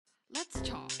Let's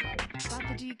talk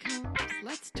about the decoms.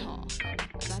 Let's talk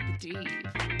about the D.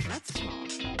 Let's talk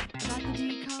about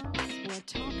the decoms. We're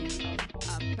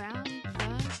talking about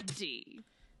the D.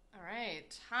 All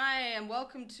right. Hi, and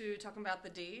welcome to Talking About the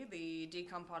D, the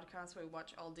DCOM podcast where we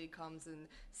watch old DCOMs and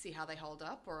see how they hold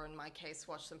up, or in my case,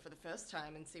 watch them for the first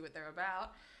time and see what they're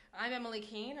about. I'm Emily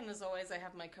Keane, and as always, I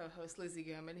have my co-host Lizzie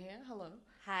Gurman here. Hello.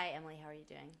 Hi, Emily. How are you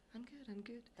doing? I'm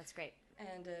good. That's great.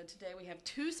 And today we have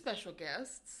two special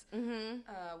guests. Mm-hmm.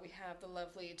 We have the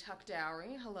lovely Tuck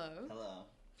Dowry. Hello. Hello.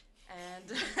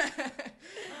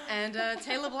 And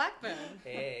Taylor Blackburn.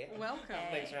 Hey. Welcome.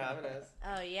 Hey. Thanks for having us.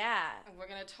 Oh, yeah. And we're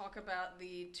going to talk about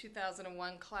the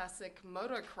 2001 classic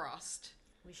Motocrossed.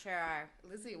 We sure are.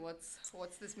 Lizzie, what's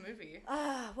this movie?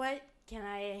 How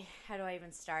do I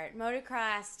even start?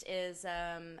 Motocrossed is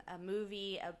a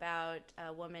movie about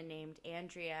a woman named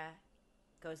Andrea,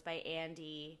 goes by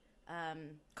Andy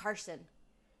Carson,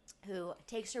 who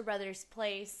takes her brother's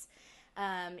place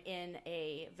in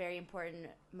a very important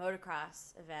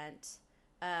motocross event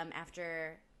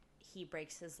after he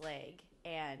breaks his leg,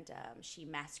 and she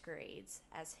masquerades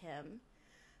as him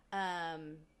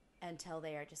until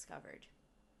they are discovered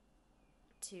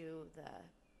to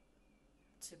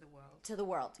the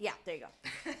world. Yeah, there you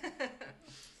go.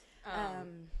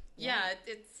 Yeah,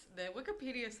 it's the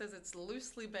Wikipedia says it's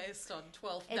loosely based on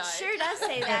 12th It Night. sure does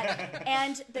say that.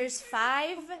 And there's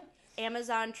 5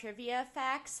 Amazon trivia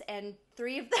facts, and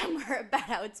 3 of them are about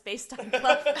how it's based on 12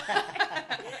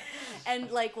 Night.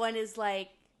 And like one is like,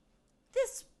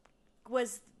 this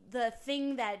was the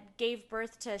thing that gave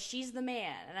birth to She's the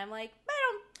Man, and I'm like, I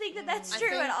don't think that that's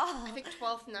true at all. I think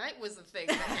 12th Night was the thing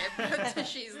that gave birth to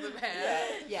She's the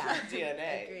Man. Yeah.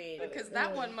 DNA. Agreed. Because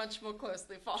that one much more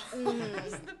closely follows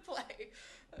the play.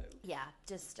 Yeah,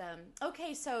 just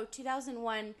okay. So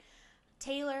 2001,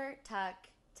 Taylor, Tuck,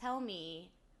 tell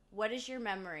me, what is your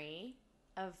memory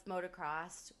of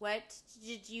motocross? What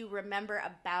did you remember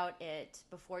about it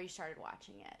before you started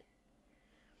watching it?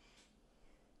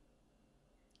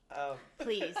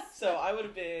 Please. So I would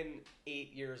have been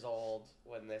 8 years old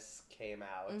when this came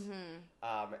out,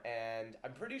 and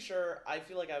I'm pretty sure. I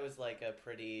feel like I was like a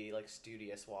pretty like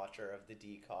studious watcher of the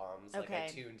DComs. Like I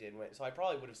tuned in so I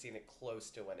probably would have seen it close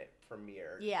to when it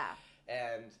premiered. Yeah.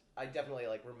 And I definitely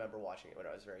like remember watching it when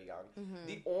I was very young.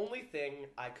 The only thing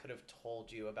I could have told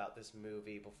you about this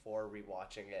movie before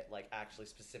rewatching it, like actually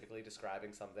specifically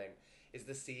describing something, is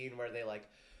the scene where they like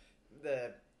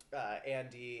the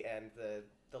Andy and the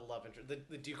love interest,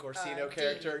 the Duke Orsino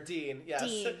character, Dean. Yes.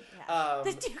 Dean. Yeah.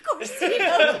 The Duke Orsino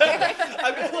character.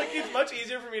 I mean, like, it's much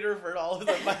easier for me to refer to all of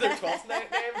them by their 12th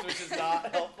night names, which is not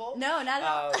helpful. No, not at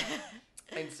all.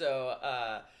 And so,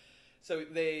 so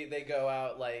they go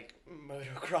out, like,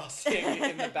 motocrossing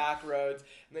in the back roads,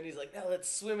 and then he's like, no,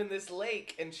 let's swim in this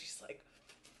lake, and she's like,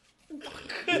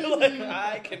 like,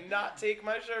 I cannot take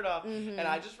my shirt off. And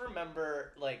I just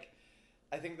remember, like,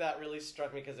 I think that really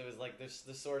struck me because it was, like,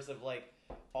 the source of, like,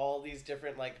 all these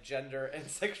different, like, gender and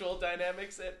sexual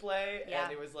dynamics at play. Yeah.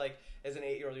 And it was, like, as an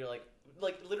 8-year-old, you're like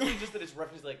literally just that it's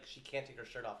referenced, like, she can't take her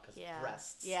shirt off because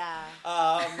breasts. Yeah.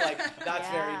 Like, that's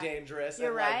very dangerous. You're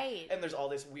and, like, right. And there's all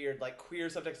this weird, like, queer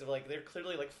subtext of, like, they're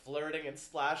clearly, like, flirting and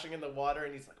splashing in the water,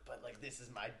 and he's like, but, like, this is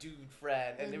my dude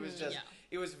friend. And it was just,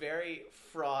 it was very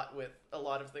fraught with a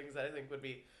lot of things that I think would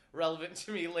be relevant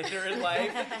to me later in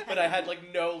life, but I had,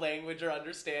 like, no language or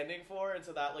understanding for, and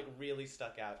so that, like, really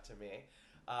stuck out to me.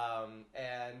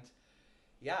 And,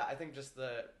 yeah, I think just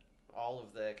all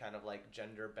of the kind of, like,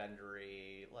 gender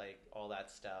bendery, like, all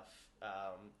that stuff,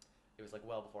 it was, like,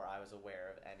 well before I was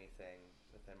aware of anything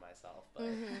within myself, but,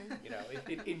 you know,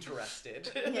 it interested.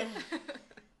 Yeah.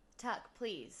 Tuck,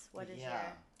 please, what is your...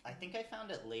 I think I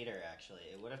found it later, actually.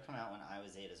 It would have come out when I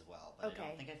was 8 as well, but I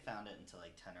don't think I found it until,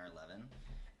 like, 10 or 11.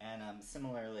 And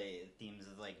similarly, themes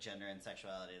of, like, gender and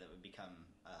sexuality that would become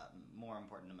more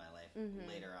important in my life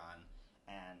later on.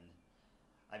 And,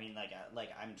 I mean, like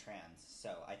I'm trans,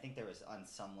 so I think there was, on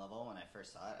some level, when I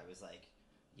first saw it, I was like,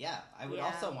 yeah, I would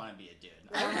also want to be a dude.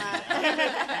 I would do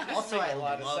that. Also, I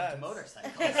loved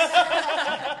motorcycles.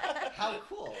 How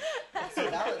cool. So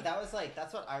that was, like,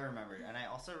 that's what I remembered. And I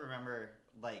also remember,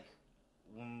 like,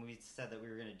 when we said that we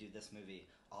were going to do this movie,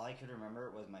 all I could remember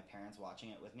was my parents watching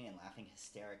it with me and laughing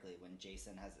hysterically when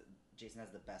Jason has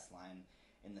the best line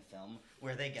in the film,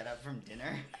 where they get up from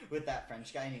dinner with that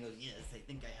French guy and he goes, "Yes, I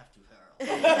think I have to hurl."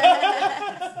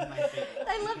 My favorite.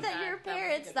 I love that your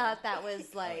parents thought that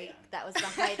was like that was the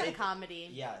height of comedy.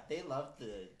 Yeah, they loved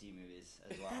the D movies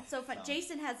as well. That's so fun.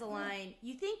 Jason has a line.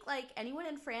 You think like anyone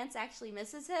in France actually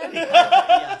misses him?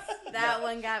 Yes. That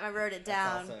one got. I wrote it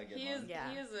down. That's also a good He one.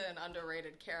 is an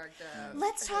underrated character.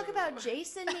 Let's talk about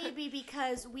Jason maybe,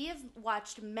 because we have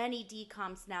watched many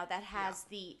DComs now that has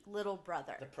the little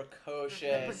brother. The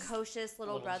precocious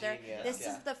Little brother. genius. This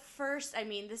is the first,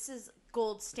 this is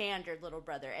gold standard little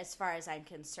brother as far as I'm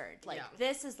concerned. Like,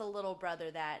 this is the little brother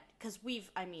that, because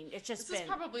it's just This is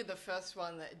probably the first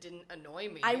one that didn't annoy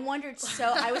me. I wondered,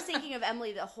 I was thinking of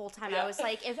Emily the whole time. I was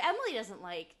like, if Emily doesn't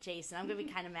like Jason, I'm going to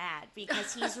be kind of mad,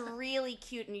 because he's really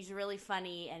cute and he's really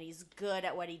funny and he's good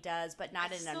at what he does, but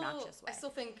not in an obnoxious way. I still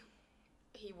think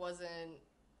he wasn't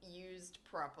used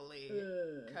properly,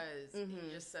 because he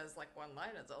just says like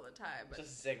one-liners all the time. But,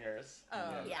 just zingers.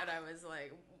 And I was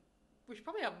like, we should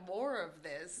probably have more of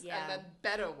this, Yeah. and then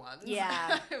better ones.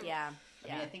 Yeah. I mean,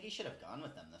 I think he should have gone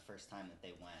with them the first time that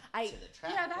they went to the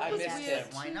track. Yeah, that I was missed weird. him.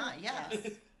 Why not? Yeah.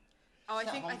 Oh, I He's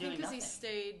at think home doing because he nothing.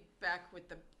 stayed back with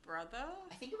the brother.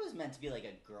 I think it was meant to be like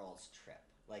a girls' trip.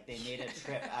 Like they made a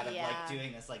trip out of like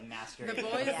doing this like masquerade. The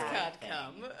boys can't can't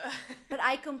come. But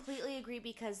I completely agree,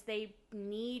 because they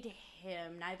need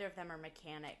him. Neither of them are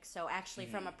mechanics. So actually,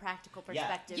 from a practical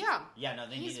perspective, Yeah, no,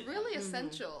 they He's needed really him.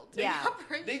 essential to Yeah. the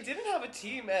operation. They didn't have a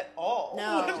team at all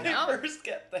No. when they No. first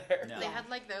get there. No. They had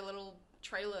like their little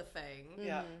trailer thing,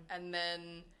 Yeah. and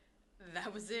then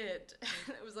that was it.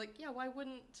 It was like, why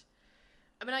wouldn't?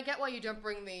 I mean, I get why you don't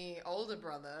bring the older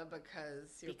brother, because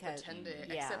you're pretending.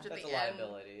 Except at That's the a end,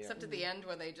 liability, yeah. except at the end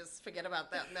where they just forget about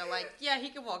that and they're like, he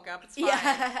can walk up, it's fine.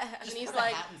 Yeah. And Just then he's put a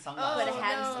like, hat and oh sunglasses Put a on.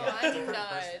 hat and no, sunglasses. I'm Different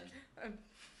died. person.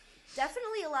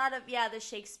 definitely a lot of the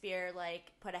Shakespeare,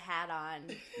 like, put a hat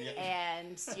on Yeah.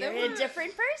 and you're There a were-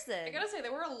 different person. I gotta say,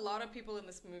 there were a lot of people in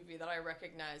this movie that I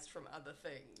recognized from other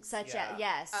things. Such Yeah. as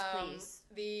yes, please.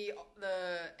 The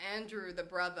Andrew, the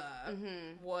brother,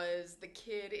 was the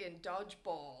kid in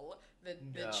Dodgeball, the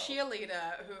No.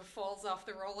 cheerleader who falls off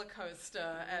the roller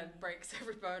coaster and breaks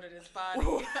every bone in his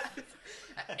body.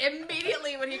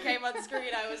 Immediately when he came on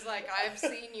screen, I was like, I've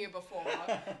seen you before.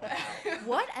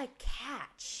 What a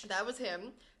catch. That was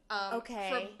him. Okay.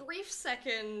 For a brief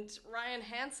second, Ryan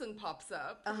Hansen pops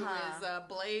up, who is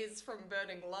Blaze from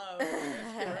Burning Love.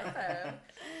 If you're a fan.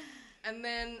 And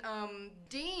then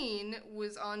Dean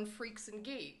was on Freaks and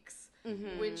Geeks,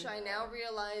 which I now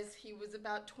realize he was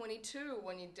about 22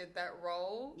 when he did that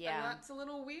role. Yeah. And that's a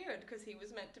little weird, because he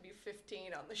was meant to be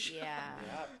 15 on the show. Yeah.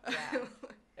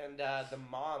 And the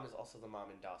mom is also the mom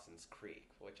in Dawson's Creek,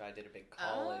 which I did a big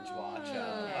college watch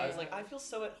of. I was like, I feel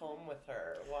so at home with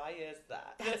her. Why is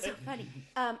that? That's so funny.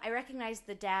 I recognize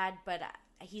the dad, but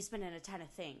he's been in a ton of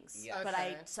things. Yeah. But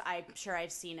Okay. I'm sure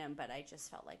I've seen him, but I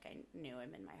just felt like I knew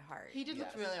him in my heart. He did look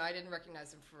Yes. familiar. I didn't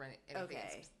recognize him for anything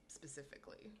Okay.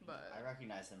 specifically. But I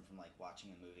recognized him from like watching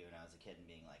a movie when I was a kid and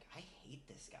being like, I hate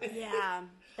this guy. Yeah,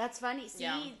 that's funny. See,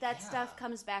 Yeah. that Yeah. stuff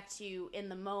comes back to you in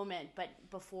the moment, but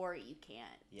before you can't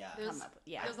Yeah. come up.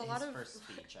 Yeah. There's a His lot of- first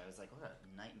speech, I was like, what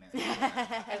a nightmare.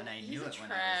 And I knew He's it a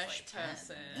when I was trash like 10.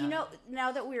 person. You know,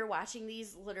 now that we're watching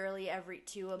these literally every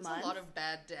 2 a there's month, a lot of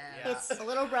bad dads. Yeah. it's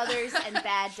little brothers and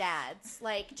bad dads,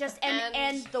 like just and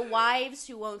And- the wives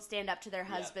who won't stand up to their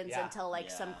husbands Yeah. until like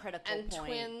Yeah. some critical And point.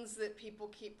 twins that people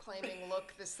keep claiming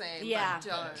look the same, Yeah. but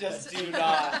don't. Just do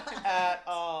not at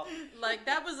all. Like,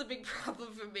 that was a big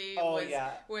problem for me, Oh, was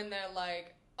yeah. when they're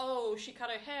like, oh, she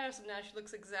cut her hair, so now she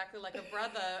looks exactly like her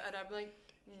brother, and I'm like,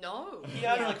 no. He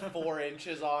has like 4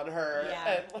 inches on her,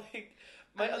 Yeah. and like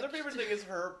my I'm other like- favorite thing is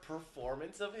her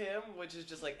performance of him, which is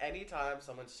just like anytime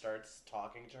someone starts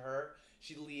talking to her,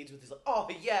 she leads with this like, "Oh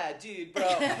yeah, dude, bro,"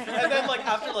 and then like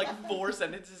after like 4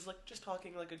 sentences, like just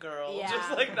talking like a girl, Yeah. just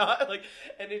like not like,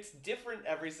 and it's different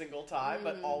every single time,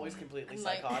 but always completely And,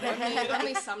 like, psychotic.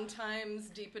 only sometimes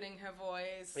deepening her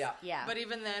voice. Yeah. Yeah. But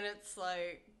even then, it's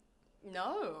like,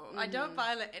 no, I don't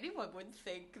buy that anyone would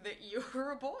think that you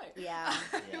were a boy. Yeah.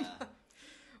 Yeah.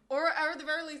 Or at the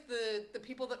very least, the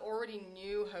people that already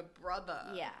knew her brother.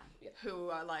 Yeah. Who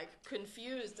are like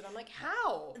confused, and I'm like,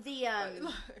 how? The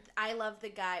I love the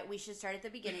guy. We should start at the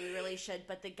beginning. We really should.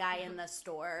 But the guy in the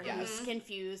store Yes. who's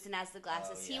confused and has the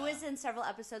glasses. Oh, He yeah. was in several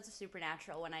episodes of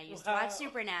Supernatural when I used to Wow. watch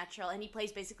Supernatural, and he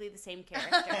plays basically the same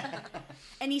character.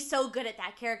 And he's so good at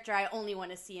that character. I only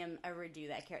want to see him ever do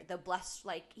that character.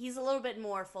 He's a little bit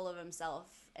more full of himself,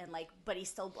 and like, but he's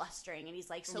still blustering, and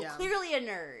he's like so Yeah. clearly a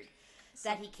nerd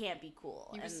that he can't be cool.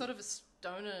 He was And- sort of a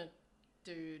stoner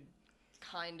dude,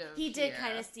 kind of. He did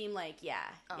kind of seem like, yeah.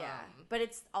 But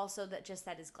it's also that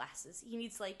his glasses. He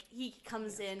needs, like, he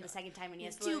comes in the second time and he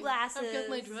has two glasses. I've got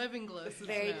my driving glasses.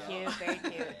 Very cute, very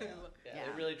cute. Yeah,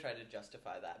 they really tried to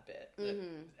justify that bit. That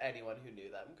anyone who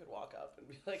knew them could walk up and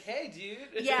be like, "Hey,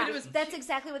 dude." Yeah, that's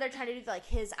exactly what they're trying to do. Like,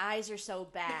 his eyes are so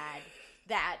bad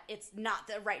that it's not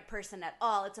the right person at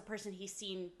all. It's a person he's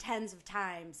seen tens of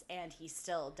times, and he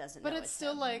still doesn't know. But it's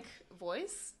still, him. like,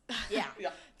 voice? Yeah.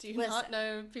 Do you not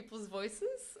know people's voices?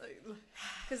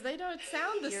 Because they don't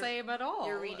sound the same at all.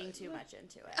 You're reading too much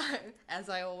into it. As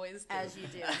I always do. As you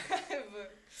do.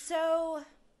 So...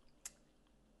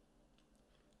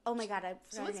 Oh my god, I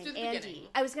forgot her name. Andy.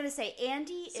 I was going to say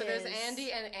Andy is... So there's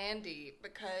Andy and Andy,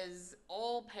 because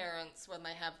all parents, when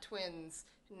they have twins,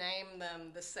 name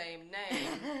them the same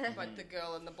name, but the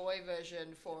girl and the boy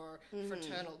version for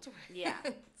fraternal twins. Yeah,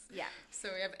 yeah. So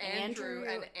we have Andrew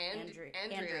and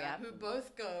Andrea, who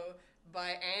both go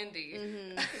by Andy.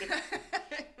 A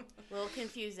little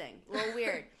confusing, a little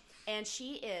weird. And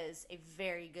she is a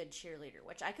very good cheerleader,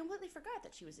 which I completely forgot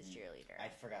that she was a cheerleader. I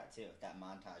forgot too. That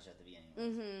montage at the beginning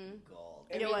was gold.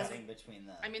 It was between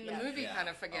the. I mean, the movie kind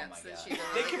of forgets that she's.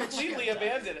 They completely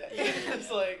abandon it. It's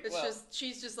like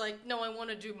she's just like, no, I want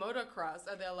to do motocross,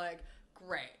 and they're like,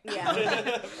 great. Yeah.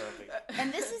 Perfect.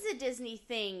 And this is a Disney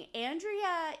thing.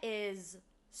 Andrea is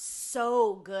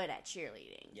so good at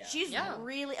cheerleading. Yeah. She's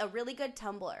really a really good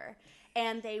tumbler.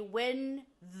 And they win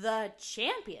the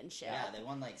championship. Yeah, they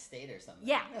won like state or something.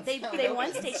 Yeah, they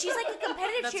won state. She's like a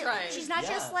competitive cheerleader. Right. She's not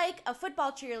just like a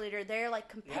football cheerleader. They're like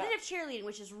competitive cheerleading,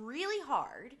 which is really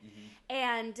hard.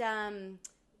 And Dad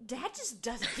just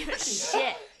doesn't give a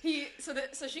shit.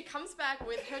 So she comes back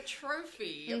with her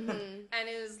trophy and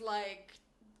is like,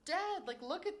 Dad, like,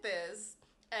 look at this.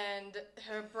 And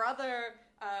her brother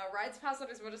rides past on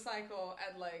his motorcycle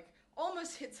and like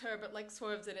almost hits her, but like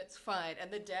swerves and it's fine.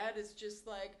 And the dad is just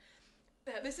like,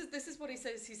 this is what he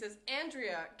says. He says,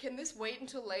 Andrea, can this wait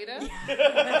until later? And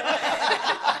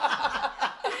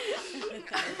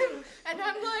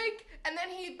I'm like, and then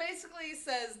he basically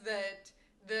says that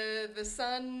the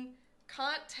son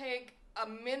can't take a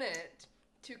minute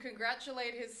to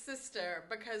congratulate his sister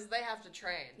because they have to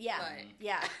train. Yeah,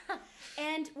 yeah.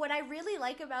 And what I really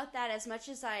like about that, as much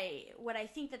as what I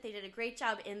think that they did a great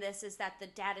job in this, is that the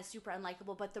dad is super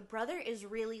unlikable, but the brother is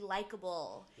really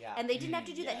likable. Yeah. And they didn't have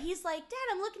to do that. He's like, Dad,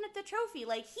 I'm looking at the trophy.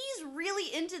 Like, he's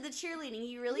really into the cheerleading.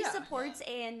 He really supports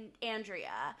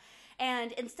Andrea.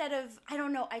 And instead of, I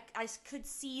don't know, I could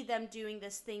see them doing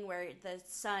this thing where the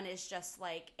son is just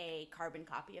like a carbon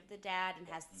copy of the dad and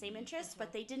has the same interests,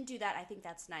 but they didn't do that. I think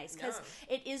that's nice because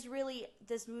it is really,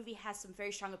 this movie has some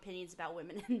very strong opinions about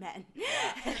women and men.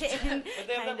 But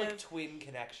they have that like twin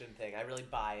connection thing. I really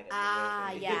buy it.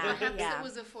 Yeah. Perhaps it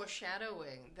was a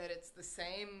foreshadowing that it's the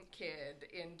same kid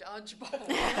in Dodgeball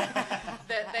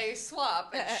that they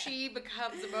swap and she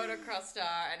becomes a motocross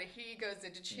star and he goes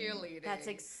into cheerleading. That's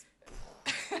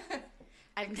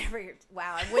I've never.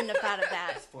 Wow, I wouldn't have thought of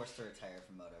that. He's forced to retire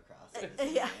from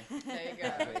motocross. Yeah, there you go.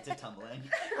 Right to tumbling.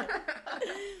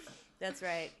 That's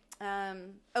right.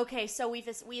 Okay, so we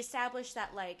established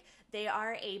that like they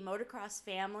are a motocross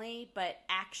family, but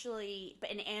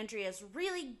and Andrea's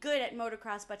really good at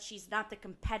motocross, but she's not the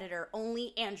competitor.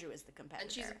 Only Andrew is the competitor,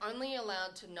 and she's only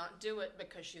allowed to not do it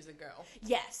because she's a girl.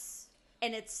 Yes,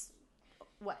 and it's.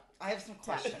 What? I have some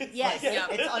questions. Yes.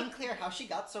 It's unclear how she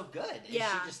got so good.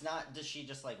 Yeah. Does she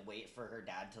just like wait for her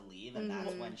dad to leave and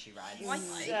that's when she rides?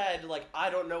 She said, like, I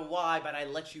don't know why, but I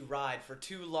let you ride for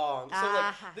too long. So,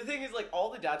 like, the thing is, like, all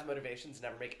the dad's motivations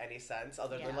never make any sense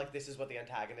other than, like, this is what the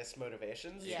antagonist's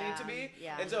motivations need to be.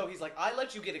 Yeah. And so he's like, I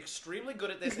let you get extremely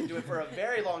good at this and do it for a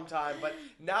very long time, but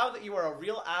now that you are a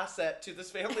real asset to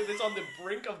this family that's on the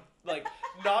brink of, like,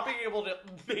 not being able to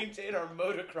maintain our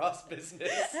motocross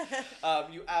business,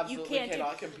 you absolutely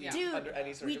cannot compete under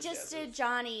any circumstances. We just did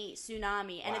Johnny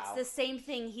Tsunami, and it's the same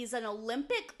thing. He's an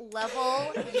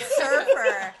Olympic-level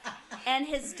surfer, and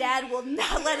his dad will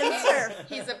not let him surf.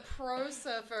 He's a pro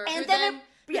surfer and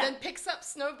who then picks up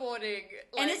snowboarding.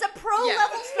 Like, and is a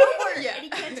pro-level snowboarder, and he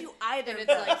can't do either. And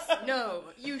it's like, no,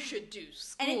 you should do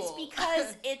school. And it's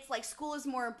because it's like school is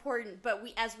more important, but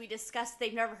as we discussed,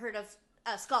 they've never heard of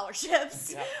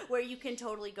scholarships where you can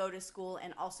totally go to school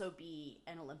and also be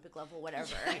an Olympic level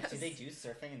whatever. Do they do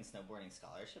surfing and snowboarding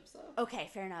scholarships though? Okay,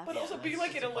 fair enough. But also being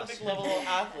like an Olympic level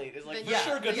athlete is like for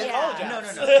sure good for college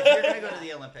apps. No. If you're gonna go to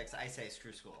the Olympics, I say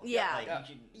screw school. Yeah. Like,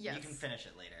 you can finish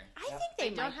it later. I think they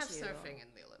don't might have too. surfing in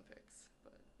the Olympics.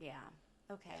 But yeah.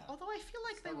 Okay. Although I feel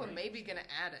like they were maybe gonna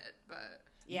add it, but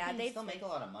they still make a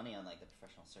lot of money on like the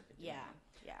professional circuit. Yeah.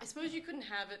 I suppose you couldn't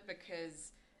have it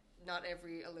because not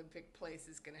every Olympic place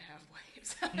is going to have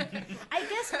waves. I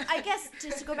I guess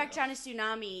just to go back to Johnny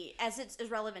Tsunami, as it's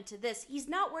relevant to this, he's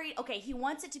not worried. Okay, he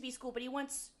wants it to be school, but he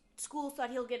wants school so that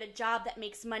he'll get a job that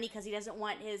makes money because he doesn't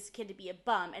want his kid to be a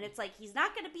bum. And it's like, he's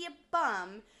not going to be a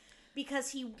bum because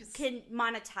he can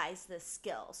monetize this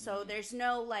skill. So there's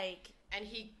no, like... And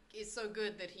he is so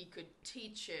good that he could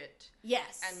teach it.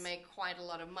 Yes. And make quite a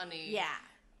lot of money. Yeah.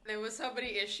 There were so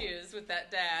many issues with that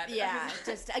dad. Yeah,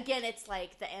 just again, it's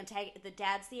like the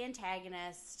dad's the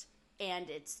antagonist,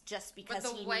 and it's just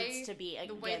because he needs to be against it.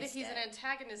 The way that he's an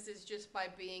antagonist is just by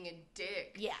being a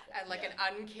dick. Yeah. And like an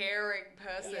uncaring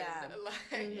person. Yeah.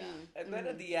 Like, And then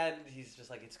at the end, he's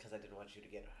just like, it's because I didn't want you to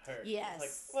get hurt. Yes.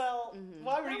 It's like, well,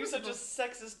 why were you such a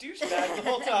sexist douchebag the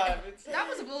whole time? That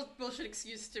was a bullshit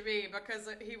excuse to me, because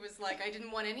he was like, I didn't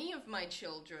want any of my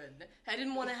children. I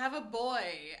didn't want to have a boy.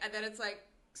 And then it's like,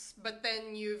 but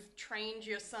then you've trained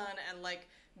your son and like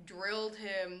drilled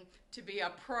him to be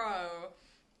a pro.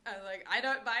 And like, I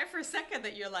don't buy for a second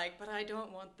that you're like, but I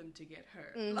don't want them to get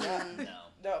hurt.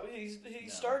 No, he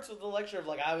starts with the lecture of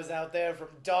like, I was out there from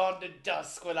dawn to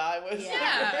dusk when I was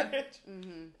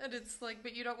And it's like,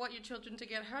 but you don't want your children to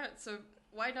get hurt, so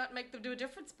why not make them do a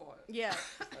different sport? Yeah.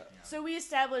 So we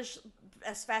establish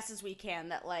as fast as we can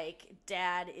that like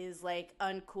dad is like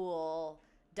uncool,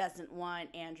 doesn't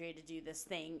want Andrea to do this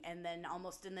thing, and then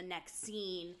almost in the next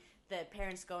scene the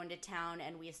parents go into town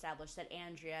and we establish that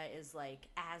Andrea is like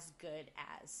as good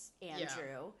as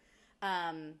Andrew.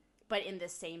 But in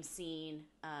this same scene,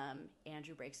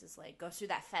 Andrew breaks his leg, goes through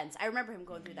that fence. I remember him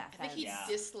going through that fence. I think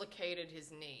he dislocated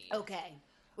his knee. Okay.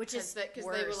 Which is because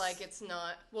worse. they were like, it's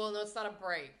not, well, no, it's not a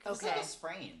break. It's like a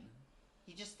sprain.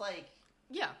 He just like...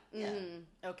 Yeah.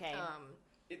 Okay.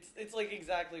 It's like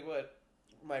exactly what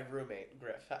my roommate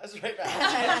Griff has right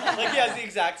now. Like he has the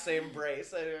exact same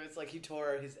brace. It's like he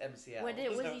tore his MCL. What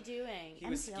was he doing? He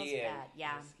was MCL's skiing. bad.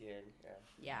 Yeah. He was skiing.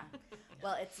 Yeah.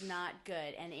 Well, it's not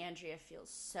good, and Andrea feels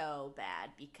so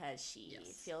bad because she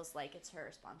feels like it's her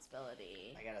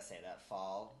responsibility. I gotta say, that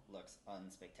fall looks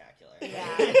unspectacular. Yeah.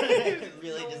 It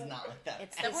really does not look that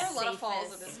bad. There were a lot of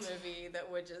falls in this movie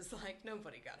that were just like,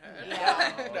 nobody got hurt.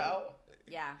 Yeah. No.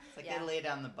 Yeah. It's like they lay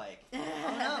down the bike. Oh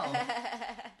no.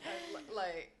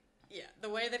 Like, yeah, the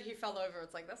way that he fell over,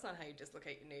 it's like, that's not how you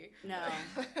dislocate your knee. No.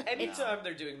 Anytime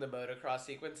they're doing the motocross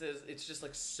sequences, it's just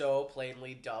like so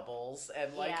plainly doubles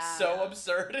and like Yeah. so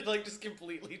absurd. It like just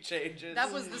completely changes.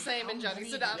 That was the same in Johnny How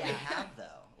many Tsunami. did they have though?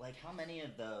 Like how many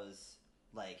of those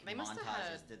like They must have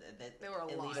montages had- did they? there were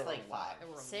a at lot. least There were like a lot. five. There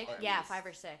were a Six? lot. Or Yeah, at 5 or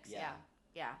least. 6. Yeah.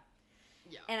 Yeah.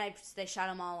 Yeah. And they shot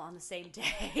them all on the same day.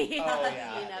 Oh,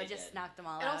 yeah. You know, They just did. knocked them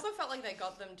all It out. also felt like they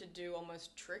got them to do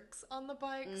almost tricks on the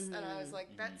bikes, and I was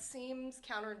like, that seems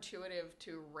counterintuitive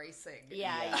to racing.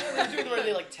 Yeah. They're doing where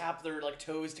they like tap their like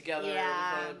toes together in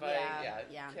front of the bike.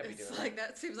 yeah. Can't be It's doing like,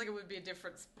 that seems like it would be a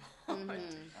different sport. I don't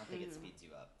think it speeds you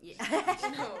up. Yeah.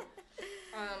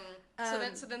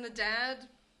 No. So then the dad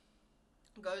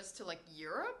goes to like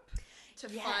Europe to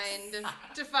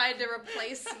find a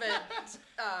replacement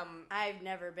I've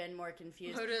never been more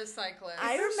confused. motorcyclist.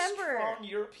 I remember. strong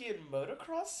European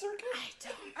motocross circuit.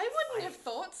 I wouldn't have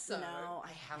thought so. No,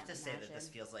 I have can't to say that this imagine.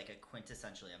 feels like a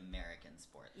quintessentially American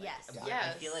sport. Like, Yes. I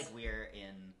Yes. feel like we're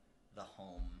in the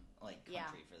home like country Yeah.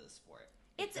 for this sport.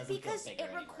 It's doesn't feel because bigger it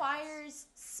anywhere else. requires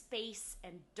space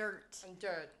and dirt, And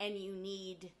dirt. and you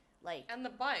need like And the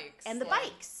bikes. and the like,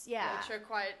 bikes, yeah. Which are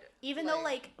quite. Even though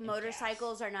like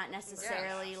motorcycles gas. are not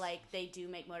necessarily Gas. like they do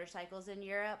make motorcycles in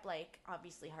Europe. Like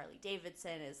obviously Harley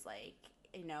Davidson is like,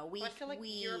 you know, I feel like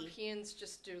Europeans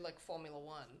just do like Formula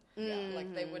One.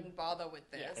 Like they wouldn't bother with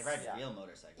this. They ride real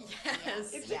motorcycles.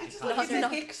 Yes. It's, Yeah. it's like a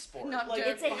hick sport. not like, dirt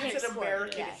It's a bikes. hick it's an sport,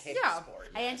 American yes. hick Yeah. sport.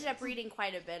 I ended up reading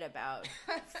quite a bit about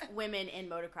women in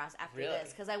motocross after Really?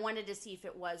 this because I wanted to see if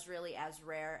it was really as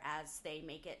rare as they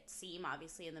make it seem,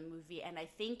 obviously, in the movie. And I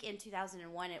think in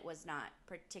 2001 it was not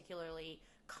particularly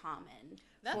common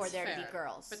for there to be fair.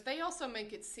 girls. But they also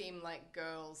make it seem like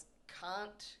girls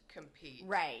can't compete.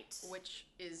 Right. Which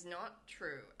is not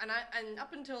true. And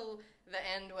up until the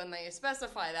end when they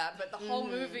specify that, but the whole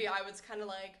movie I was kind of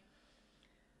like,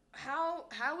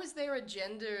 how is there a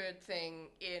gendered thing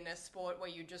in a sport where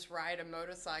you just ride a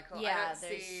motorcycle? Yeah, I don't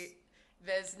see.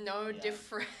 There's no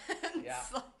difference. Yeah.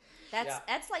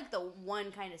 That's like the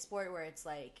one kind of sport where it's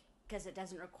like, because it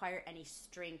doesn't require any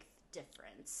strength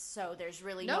difference, so there's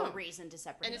really no No. reason to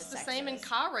separate. And it's the sexes. same in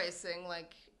car racing.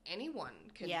 Like anyone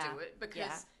can Yeah. do it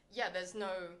because there's no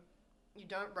you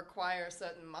don't require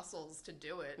certain muscles to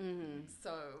do it. Mm-hmm.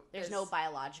 So there's no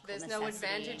biological There's necessity. no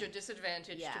advantage or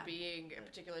disadvantage to being a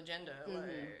particular gender. Mm-hmm. Like,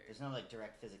 There's no like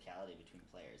direct physicality between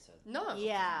players. So no.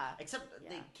 Yeah. Except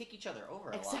they kick each other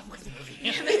over Except a lot.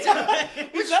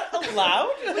 when Is that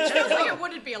allowed? Which feels like it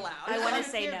wouldn't be allowed. I want to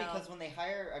It's say weird no. because when they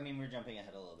hire, I mean, we're jumping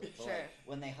ahead a little bit. But Sure. like,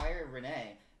 when they hire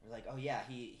Renee, we're like, oh yeah,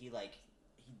 he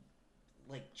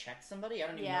checked somebody. I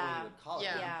don't even know what you would call it.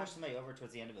 Yeah. Yeah. He pushed somebody over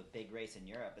towards the end of a big race in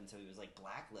Europe, and so he was like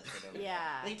blacklisted over.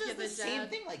 Yeah. He does Yeah, the the same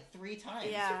dad- thing like 3 times.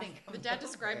 Yeah. Something The comes dad over.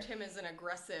 described him as an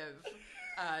aggressive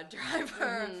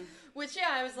driver, which,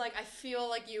 I was like, I feel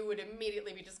like you would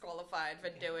immediately be disqualified for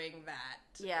doing that.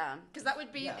 Yeah. Because that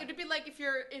would be, Yeah. it would be like if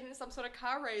you're in some sort of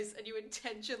car race and you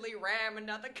intentionally ram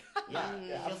another car. Yeah,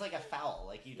 it feels like a foul.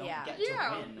 Like you don't Yeah. get Yeah.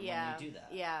 to win when you do that.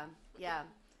 Yeah.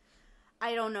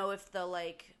 I don't know if the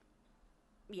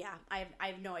I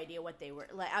have no idea what they were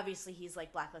like. Obviously, he's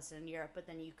like blacklisted in Europe, but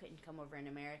then you couldn't come over in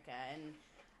America. And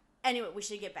anyway, we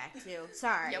should get back to.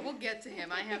 Sorry. Yeah, we'll get to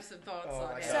him. I have some thoughts Oh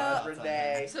on my him. God, So-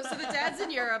 Renee. So the dad's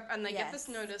in Europe and they get Yes. this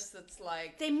notice that's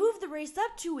like, They moved the race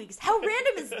up 2 weeks. How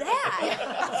random is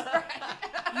that?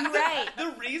 You're right.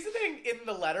 The reasoning in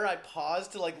the letter, I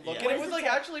paused to like look Yeah. at What it, does was it like say?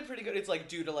 actually pretty good. It's like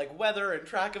due to like weather and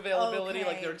track availability, like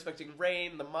Okay. they're expecting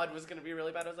rain, the mud was going to be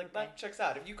really bad. I was like, that checks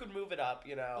out. If you could move it up,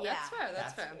 you know. Yeah. that's fair,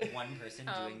 that's fair. one person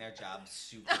Um, doing their job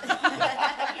super well.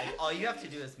 Like, all you have to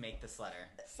do is make this letter.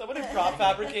 Someone in prop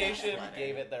fabrication Letter.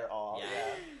 gave it their all. Yeah.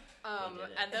 Yeah. They did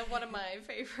it. And then one of my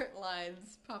favorite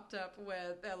lines popped up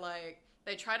where they're like,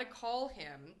 they try to call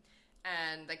him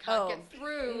and they can't get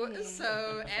through.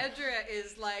 So Andrea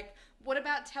is like, what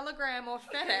about Telegram or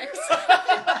FedEx?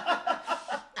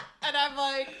 And I'm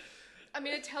like, I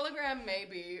mean, a telegram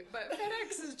maybe, but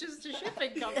FedEx is just a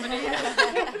shipping company.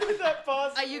 Is that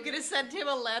possible? Are you going to send him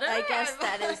a letter? I guess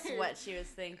that I'm is like- what she was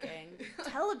thinking.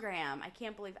 Telegram. I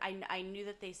can't believe I knew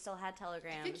that they still had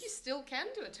telegrams. I think you still can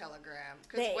do a telegram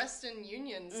because They- Western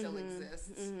Union still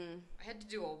exists. I had to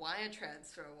do a wire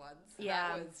transfer once.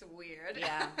 Yeah. That was weird.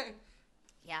 Yeah.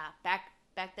 Yeah, back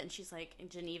then she's like in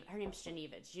Geneva. Her name's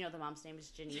Geneva. Did you know the mom's name is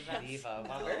Geneva? Geneva.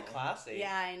 Wow, very classy.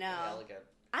 Yeah, I know. Very elegant.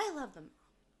 I love them.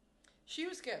 She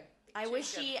was good. I She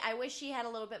wish was good. I wish she had a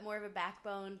little bit more of a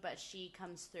backbone, but she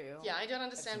comes through. Yeah, I don't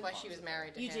understand That's why she was impossible.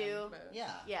 married to You him. do? but-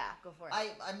 Yeah. Yeah, go for it.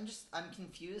 I'm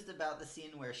confused about the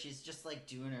scene where she's just like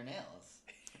doing her nails.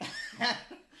 At-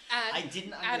 I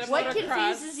didn't at a understand. what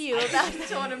motocross confuses you I about didn't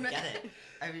tournament. get it.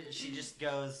 I mean, she just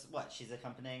goes, what? She's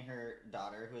accompanying her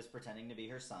daughter, who is pretending to be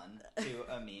her son, to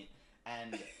a meet,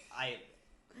 and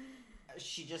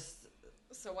she just,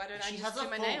 So why don't I she just has a do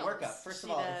my full nails? workup. First She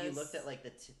of all, if you does. looked at like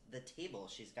the table,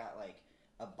 she's got like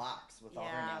a box with all her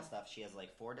Yeah. nail stuff. She has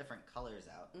like 4 different colors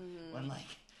out. Mm-hmm. When like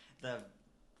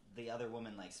the other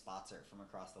woman like spots her from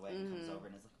across the way and comes over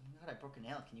and is like, "Oh my god, I broke a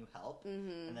nail. Can you help?"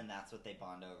 Mm-hmm. And then that's what they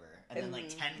bond over. And then like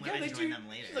 10 Yeah, women they join do. them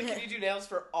later. She's like, can you do nails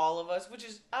for all of us? Which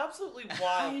is absolutely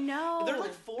wild. I know. There are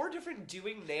like 4 different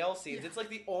doing nail scenes. It's like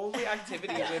the only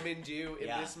activity women do in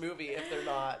Yeah. this movie if they're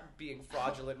not being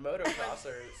fraudulent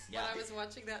motocrossers. Yeah. When I was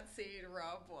watching that scene,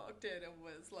 Rob walked in and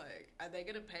was like, "Are they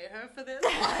gonna pay her for this?"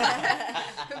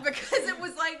 Because it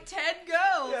was like 10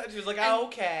 girls. Yeah, she was like, And-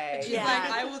 okay. She's Yeah.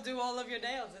 like, "I will do all of your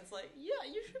nails." It's like,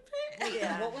 yeah, you should pay.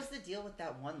 Yeah. What was the deal with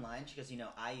that one line? She goes,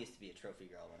 I used to be a trophy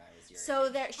girl when I was your So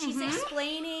age. there, she's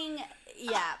explaining.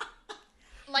 Yeah,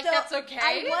 Like So, that's okay.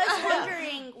 I was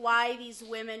wondering why these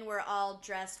women were all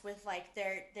dressed with like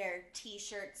their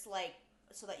t-shirts, like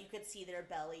so that you could see their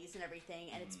bellies and everything,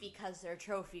 and it's because they're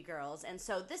trophy girls. And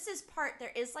so this is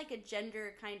there is like a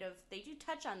gender kind of, they do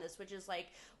touch on this, which is like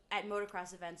at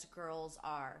motocross events, girls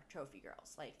are trophy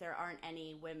girls. Like there aren't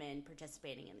any women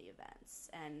participating in the events,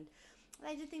 and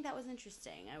I did think that was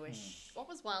interesting. I wish. What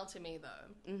was wild to me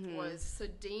though was so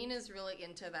Dean is really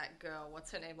into that girl. What's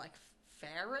her name? Like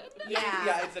Farron? Yeah.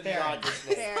 Yeah, it's a Farron. non-just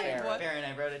name. Farron. Farron. Farron,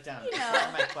 I wrote it down. You know.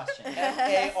 That's my question.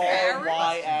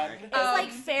 F-A-R-Y-N. It's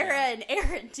like Farrah and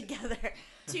Aaron together.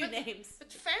 2 names.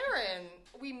 But Farron,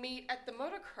 we meet at the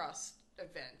motocross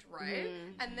event, right?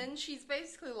 And then she's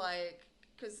basically like,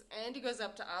 because Andy goes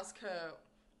up to ask her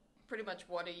pretty much,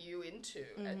 what are you into?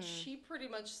 And she pretty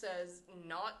much says,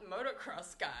 not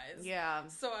motocross guys. Yeah.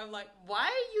 So I'm like, why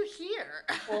are you here?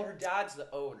 Well, her dad's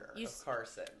the owner You of s-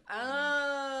 Carson.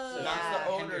 Oh. So Yeah. she's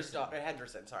the owner's Henderson. daughter.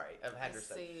 Henderson, sorry. Of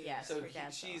Henderson. see. Yes, So her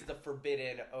dad's she's the the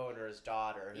forbidden owner's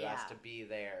daughter who Yeah. has to be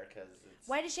there because it's...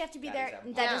 Why does she have to be That there? is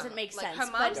empire. That Yeah, doesn't make like, sense.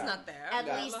 Her mom's but not there. at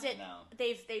Yeah. least it, No.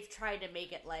 they've tried to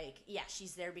make it like, yeah,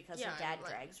 she's there because Yeah, her dad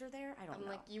like- drags her there. I don't I'm know.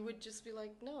 like, you would just be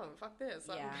like, no, fuck this.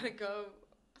 Yeah. I'm gonna go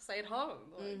stay at home.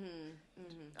 Like,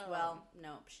 Well,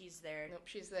 nope, she's there. nope,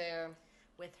 she's there.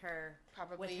 with her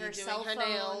Probably with her doing cell her phone.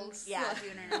 nails. Yeah,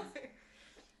 doing her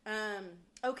nails.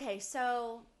 Okay,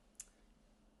 so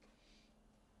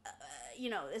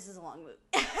this is a long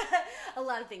movie. A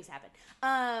lot of things happen.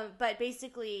 But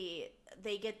basically,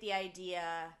 they get the idea.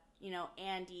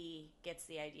 Andy gets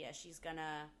the idea. She's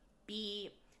gonna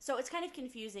be. So it's kind of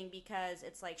confusing because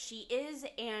it's like she is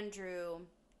Andrew,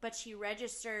 but she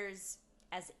registers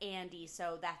as Andy.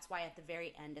 So that's why at the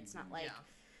very end, it's not like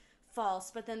false.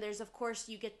 But then there's, of course,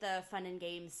 you get the fun and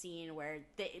games scene where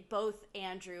both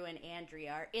Andrew and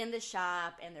Andrea are in the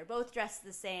shop, and they're both dressed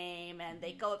the same, and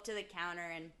they go up to the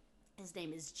counter, and his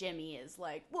name is Jimmy, is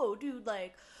like, whoa, dude,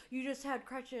 like, you just had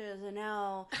crutches, and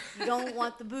now you don't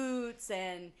want the boots,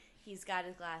 and he's got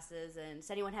his glasses. And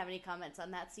does anyone have any comments on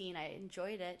that scene? I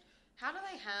enjoyed it. How do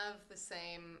they have the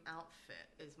same outfit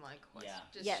is my question.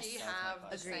 Yeah. Does she That's my have the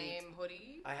question. same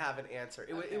hoodie? I have an answer.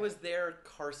 It Okay. was their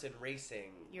Carson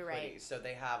Racing You're hoodie, right. so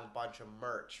they have a bunch of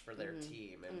merch for their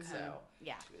team, and so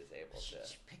Yeah. she was able She to.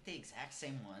 picked the exact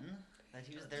same one that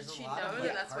he was. There's Did a she lot know of that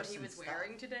like, that's what he Carson was stuff.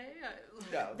 wearing today?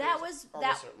 No, That there's was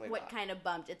almost certainly what not. kind of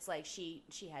bumped. It's like she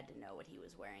had to know what he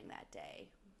was wearing that day,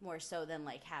 more so than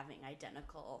like having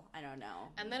identical. I don't know.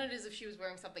 And then it is if she was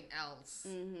wearing something else,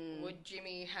 Mm-hmm. would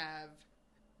Jimmy have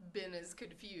been as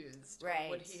confused? Or Right.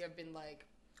 would he have been like,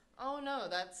 oh no,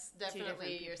 that's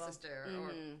definitely your people. sister, or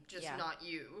Mhm. just Yeah. not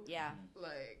you? Yeah,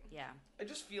 Like, yeah. I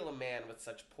just feel a man with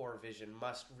such poor vision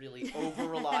must really over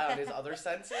rely on his other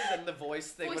senses, and the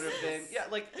voice thing would have been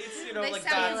like it's They like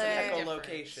sound that's an different.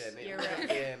 echolocation. It You're would have right.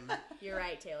 been. You're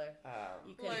right, Taylor.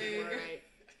 You couldn't be more Like- right.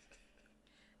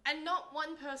 and not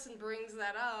one person brings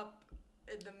that up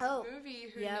in the movie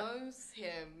who yep. knows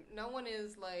him. No one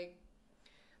is like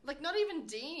not even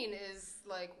Dean is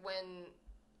like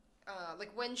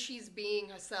when she's being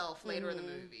herself later in the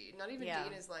movie. Not even Yeah.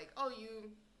 Dean is like, oh,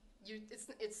 you.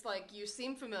 It's like you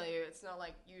seem familiar. It's not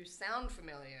like you sound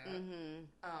familiar.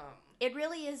 It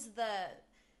really is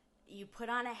you put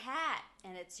on a hat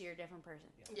and it's your different person.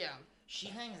 Yeah. She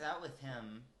hangs out with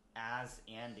him as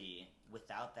Andy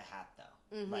without the hat,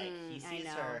 though. Mhm, Like, he I sees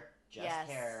know. her, just Yes,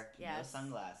 hair, yes. no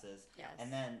sunglasses. Yes.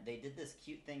 And then they did this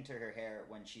cute thing to her hair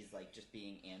when she's, like, just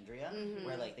being Andrea,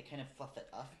 where, like, they kind of fluff it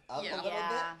up Yeah. a little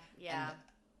Yeah, bit. yeah. And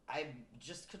I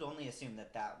just could only assume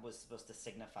that was supposed to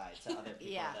signify to other people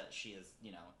Yeah. that she is,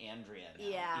 Andrea now.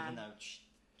 Yeah. Even though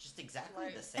just exactly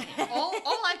Like- the same. all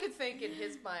I could think in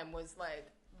his mind was like,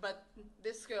 but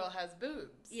this girl has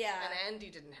boobs. Yeah. And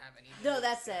Andy didn't have any boobs. No,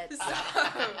 that's it. So,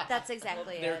 That's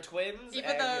exactly They're it. twins,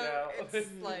 even and though you know.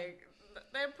 it's like,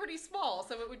 they're pretty small,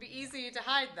 so it would be easy to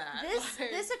hide that.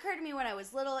 This occurred to me when I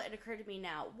was little. It occurred to me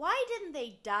now. Why didn't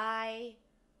they dye?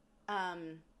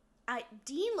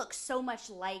 Dean looks so much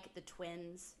like the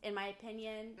twins, in my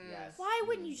opinion. Yes. Why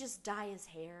wouldn't you just dye his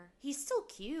hair? He's still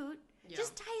cute. Yeah.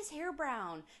 Just dye his hair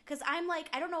brown. Because I'm like,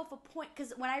 I don't know if a point.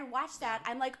 Because when I watch that,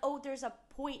 I'm like, oh, there's a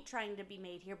point trying to be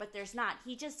made here, but there's not.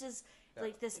 He just is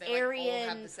like this They, like, all Aryan,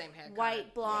 have the same haircut.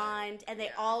 white blonde, and they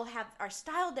Yeah. all are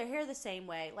styled their hair the same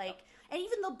way. Like, and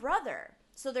even the brother.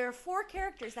 So there are 4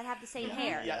 characters that have the same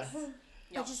hair. Yes.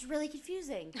 It's just really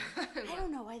confusing. I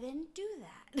don't know why they didn't do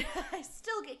that. I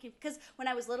still get confused because when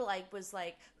I was little, I was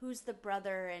like, "Who's the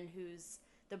brother and who's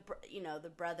the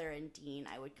brother and Dean?"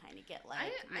 I would kind of get like,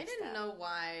 I mixed didn't up. know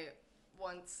why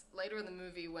once later in the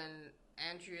movie when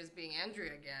Andrea's being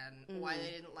Andrea again, why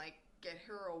they didn't like get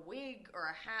her a wig or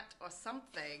a hat or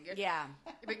something. Yeah,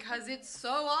 Because it's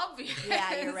so obvious.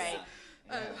 yeah, you're right.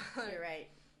 You're right.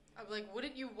 I'm like,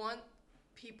 wouldn't you want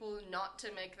people not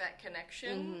to make that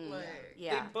connection? Like,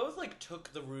 Yeah, They both like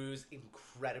took the ruse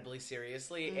incredibly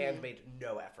seriously and made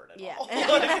no effort at yeah. all.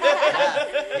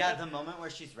 yeah, the moment where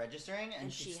she's registering and,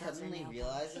 And she she has her suddenly nail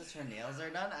realizes her nails are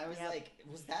done, I was Yep. like,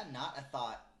 was that not a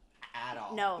thought at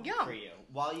all No. Yeah. for you?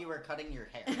 While you were cutting your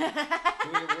hair,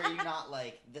 were you not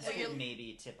like, this Well, could you-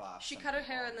 maybe tip off she some cut her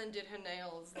people? hair and then did her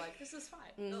nails. Like, this is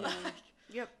fine.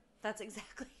 Yep, that's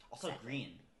exactly. Also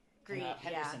green. Green,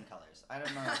 Henderson colors. I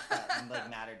don't know if that like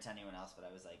mattered to anyone else, but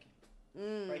I was like,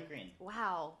 bright green.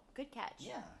 Wow, good catch.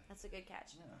 Yeah. That's a good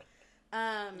catch.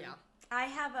 Yeah. Yeah. I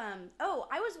have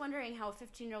I was wondering how a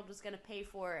 15-year-old was going to pay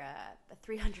for a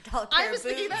 $300 pair I of was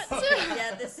boots. thinking that too.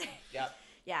 Yeah, this. Yep.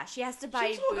 Yeah, she has to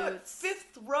buy She also got boots.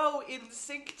 5th row in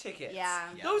sync tickets. Yeah.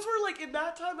 Yeah. Those were like in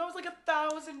that time. That was like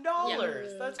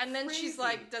 $1,000. That's And then she's crazy.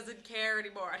 like, doesn't care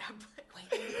anymore. And I'm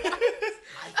like, wait.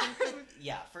 I think that,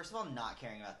 yeah, first of all, not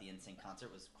caring about the NSYNC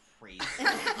concert was crazy.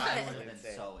 I would have been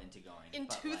Insane. so into going. In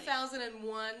but,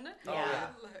 2001. Oh, Yeah. yeah.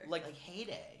 Like, Like,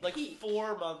 heyday. like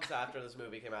 4 months after this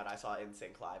movie came out, I saw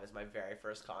NSYNC live as my very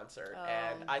first concert,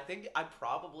 and I think I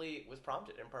probably was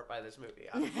prompted in part by this movie.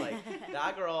 I was like,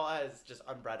 that girl has just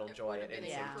unbridled joy at been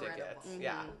instant incredible. tickets. Mm-hmm.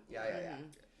 Yeah.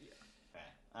 Okay.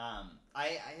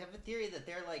 I have a theory that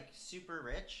they're like super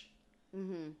rich.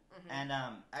 Mm-hmm. And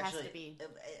actually, Has to be.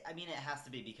 I mean, it has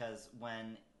to be because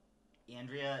when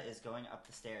Andrea is going up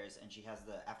the stairs and she has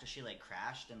after she like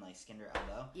crashed and like skinned her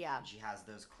elbow, Yeah. and she has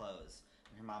those clothes.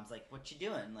 And her mom's like, "What you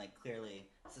doing?" Like clearly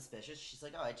suspicious. She's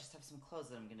like, "Oh, I just have some clothes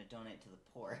that I'm gonna donate to the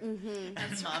poor." Mm-hmm.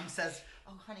 And mom says,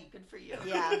 "Oh, honey, good for you."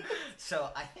 Yeah. So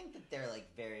I think that they're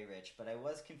like very rich, but I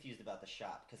was confused about the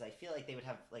shop because I feel like they would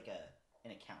have like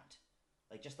an account,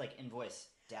 like just like invoice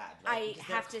Dad. Right? I Because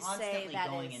have they're to say constantly that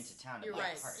going is- into town to You're buy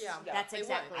right. parts. Yeah, That's they would.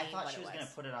 exactly I thought what she it was going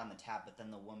to put it on the tab, but then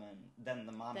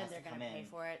the mom Then has they're to gonna come pay in,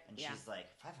 for it. and Yeah. she's like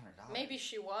 $500. Maybe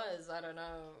she was. I don't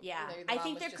know. Yeah, Maybe the I mom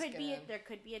think was there just could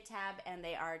gonna... be a tab, and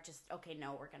they are just okay.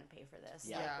 No, we're gonna pay for this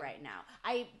Yeah. like Yeah. right now.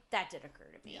 That did occur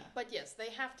to me. Yeah. But yes, they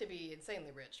have to be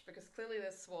insanely rich because clearly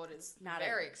this sword is Not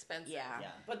very expensive. Yeah. Yeah.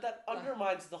 But that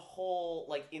undermines the whole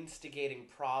like instigating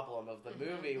problem of the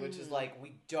movie, which is like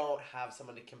we don't have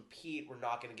someone to compete. We're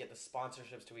not going to get the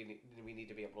sponsorships we need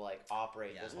to be able to like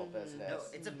operate this whole business. No,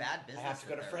 it's a bad business. I have to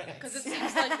go to that they're in. France. Because it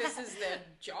seems like this is their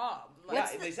job. Like,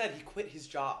 Yeah, they said he quit his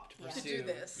job to Yeah. pursue To do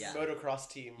this. Yeah. motocross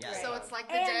team. Yeah. So it's like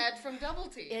the And- dad from Double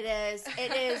Team. It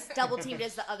is. Double Teamed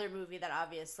is the other movie that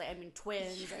obviously, I mean,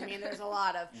 Twins. I mean, there's a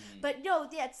lot of. But no,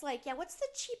 yeah, it's like, yeah, what's the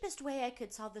cheapest way I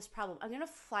could solve this problem? I'm gonna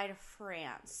fly to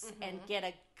France and get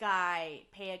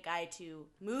pay a guy to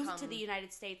move to the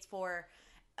United States for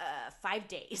 5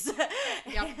 days.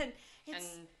 Yep. And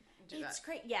it's do it's that.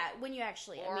 great. Yeah, when you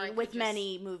actually, Or I I mean, could with just-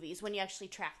 many movies, when you actually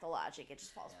track the logic, it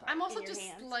just falls apart. I'm also in your just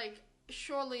hands. like,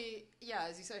 surely, yeah,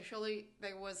 as you say, surely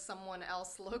there was someone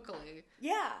else locally,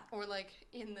 Yeah. or like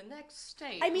in the next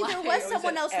state. I mean, like, there was It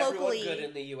someone that else everyone locally. good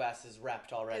in the U.S. is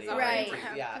repped already. Is already Right.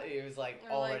 repped. Yeah, it was like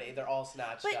Or, like- already they're all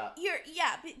snatched But up.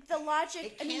 but the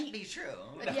logic. It I mean, can't be true.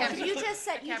 Yeah, you just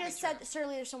said It can't be true.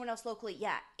 certainly there's someone else locally.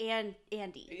 Yeah, and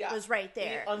Andy Yeah. was right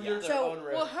there. Under Yeah. their So- own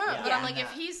roof. Well, her, Yeah. but I'm Yeah. like,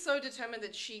 if he's so determined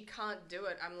that she can't do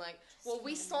it, I'm like, well,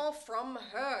 we saw from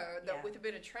her that Yeah. with a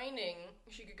bit of training,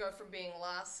 she could go from being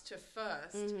last to 1st.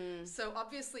 Mm-hmm. So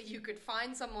obviously, you could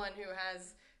find someone who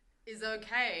is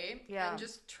okay Yeah. and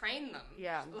just train them.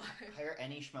 Yeah. Like, Hire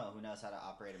any schmo who knows how to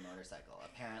operate a motorcycle.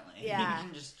 Apparently, Yeah. you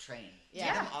can just train. Yeah.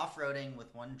 Take them off-roading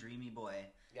with one dreamy boy.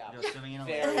 Yeah. Go swimming in a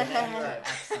Very lake. good. They're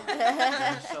excellent.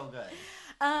 They're so good.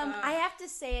 I have to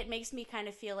say, it makes me kind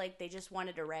of feel like they just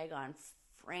wanted to rag on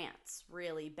France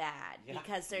really bad Yeah.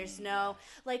 because there's no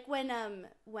like when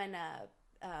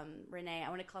Renee, I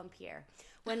want to call him Pierre.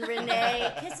 When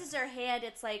Renee kisses her hand,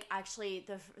 it's like actually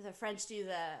the French do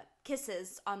the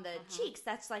kisses on the cheeks.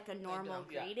 That's like a normal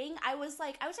do, yeah. greeting. I was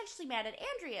actually mad at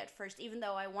Andrea at first, even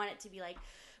though I want it to be like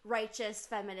righteous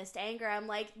feminist anger. I'm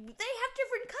like, they have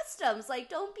different customs. Like,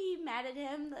 don't be mad at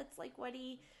him. That's like what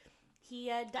he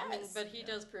does. I mean, but he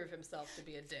does prove himself to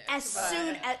be a dick. as but-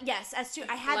 soon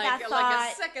I had like, that thought.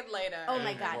 like a second later. Oh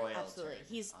my And god, royal absolutely. turd,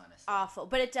 He's honestly. awful.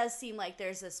 But it does seem like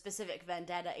there's a specific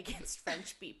vendetta against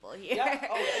French people here. Yeah.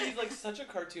 Oh, he's like such a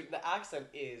cartoon. The accent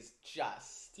is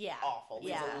just Yeah. awful.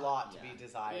 There's Yeah. a lot to Yeah. be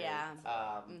desired.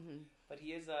 Yeah. But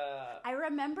he is I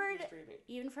remembered, he's dreamy.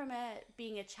 even from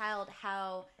being a child,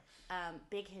 how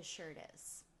big his shirt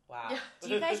is. Wow. Yeah. Do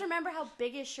you guys remember how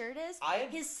big his shirt is?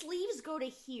 His sleeves go to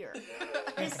here.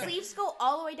 His sleeves go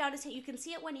all the way down to his. You can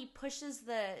see it when he pushes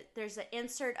there's an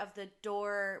insert of the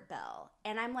doorbell.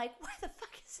 And I'm like, what the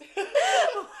fuck is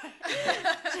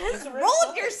Just a red roll up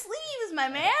flag. your sleeves, my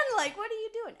man. Like, what are you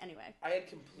doing? Anyway. I had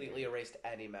completely erased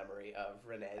any memory of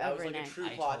Renee. That Of was like Renee. a true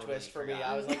I plot totally twist for me. forgot.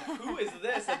 I was like, who is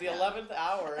this at the 11th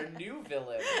hour? A new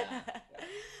villain.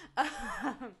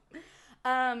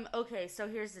 Okay, so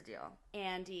here's the deal.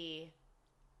 Andy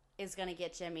is going to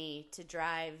get Jimmy to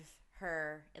drive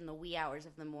her in the wee hours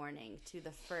of the morning to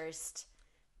the first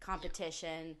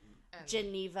competition. And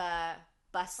Geneva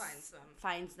bus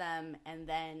finds them. and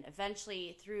then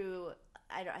eventually through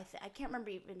I can't remember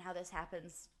even how this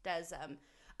happens. Does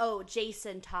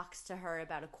Jason talks to her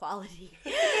about equality.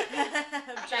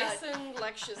 Jason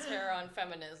lectures her on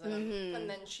feminism, Mm-hmm. and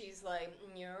then she's like,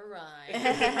 "You're right,"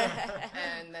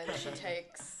 and then she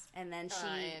takes And then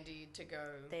Andy to go.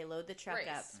 they load the truck race.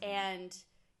 up. And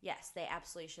yes, they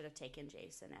absolutely should have taken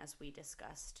Jason, as we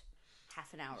discussed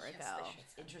half an hour ago.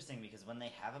 It's interesting because when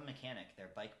they have a mechanic, their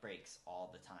bike breaks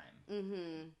all the time.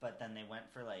 Mm-hmm. But then they went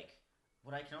for like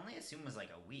what I can only assume was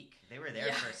like a week. They were there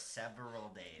Yeah. for several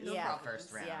days. No in the problems.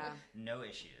 first round, Yeah. no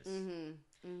issues. Mm-hmm.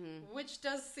 Mm-hmm. Which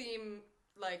does seem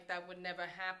like that would never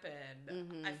happen.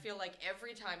 Mm-hmm. I feel like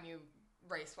every time you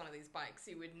race one of these bikes,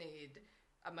 you would need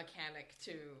a mechanic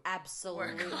to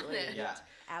Absolutely. work on it. Yeah.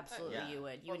 Absolutely, Yeah. you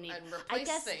would. You need. And I replace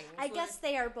guess. things. I guess like-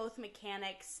 they are both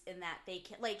mechanics in that they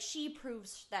can. Like, she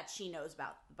proves that she knows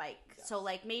about the bike. Yes. So,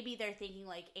 like, maybe they're thinking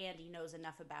like Andy knows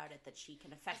enough about it that she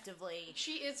can effectively.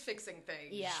 she is fixing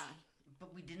things. Yeah.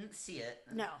 But we didn't see it.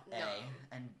 No. A. No.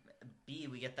 And B,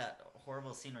 we get that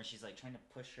horrible scene where she's like trying to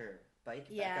push her bike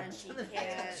Yeah, back and up she to the back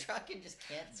of can't. the truck and just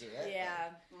can't do it. Yeah.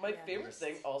 My Yeah. favorite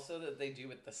thing also that they do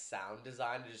with the sound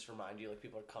design to just remind you like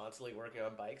people are constantly working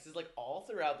on bikes is like all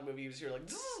throughout the movie you just hear like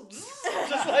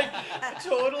just like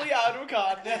totally out of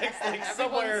context, like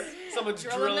somewhere someone's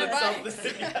drilling drilling their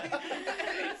something.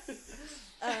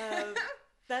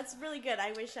 That's really good.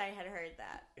 I wish I had heard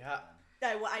that. Yeah.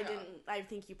 I Yeah. didn't. I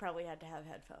think you probably had to have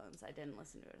headphones. I didn't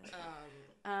listen to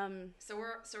it. So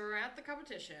we're at the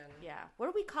competition. Yeah. What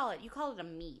do we call it? You called it a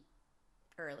meet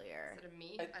earlier. Is it a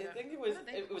meet? I don't- think it what was do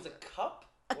they it was a call it? cup.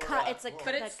 A or cup. It's a.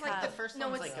 But it's the like cup. the first no,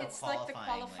 one's it's like a it's like the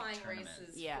qualifying, qualifying like, tournament.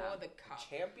 races Yeah. for the cup.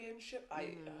 championship.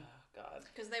 Mm-hmm. God.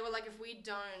 Because they were like,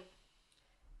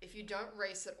 if you don't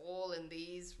race at all in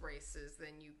these races,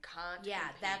 then you can't. Yeah,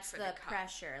 compete that's for the the cup.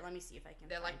 pressure. Let me see if I can.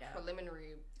 They're find like out.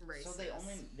 preliminary races. So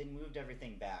they moved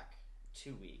everything back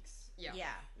 2 weeks. Yeah. Yeah.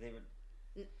 They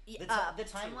would. Yeah, The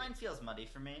timeline feels muddy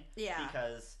for me. Yeah.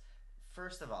 Because,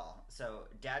 first of all, so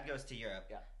Dad goes to Europe,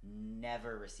 Yeah.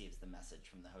 never receives the message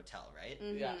from the hotel, right?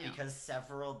 Mhm. Yeah. Because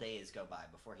several days go by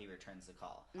before he returns the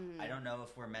call. Mm-hmm. I don't know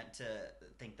if we're meant to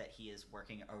think that he is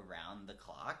working around the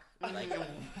clock, Mm-hmm.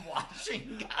 like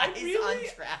watching guys really-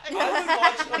 on track. I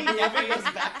would watch a he never movie-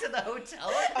 goes back to the hotel.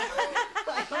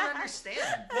 I don't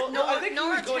understand. Well, no, I think he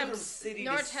nor was going from attempts, city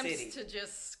nor to attempts city. to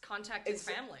just contact his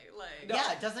It's- family. Like, No.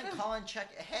 Yeah, it doesn't call and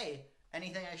check. Hey,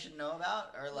 anything I should know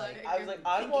about, or like I was like,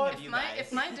 I thinking want of you if my guys.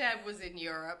 if my dad was in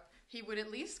Europe, he would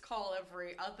at least call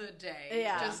every other day,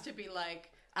 Yeah. just to be like,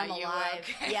 "Are I'm you alive."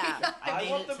 okay?" Yeah. I made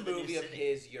want it the to the new movie of city.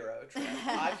 his Euro trip.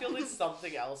 I feel like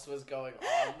something else was going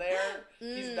on there.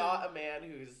 Mm. He's not a man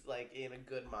who's like in a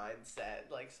good mindset.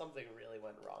 Like something really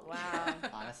went wrong. Wow.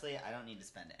 Honestly, I don't need to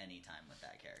spend any time with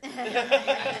that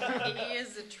character. he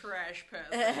is a trash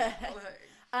person.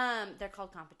 Like, They're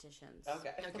called competitions.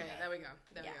 Okay. okay, there we go.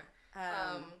 There Yeah.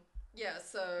 we go. Yeah,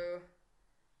 so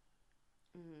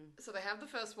mhm. so they have the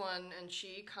first one, and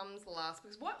she comes last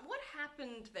because what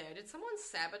happened there? Did someone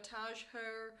sabotage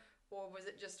her, or was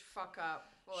it just fuck up?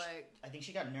 Like, I think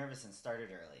she got nervous and started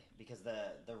early because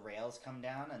the rails come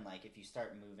down, and like if you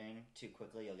start moving too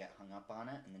quickly, you'll get hung up on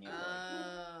it, and then you have to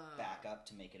like, back up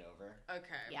to make it over.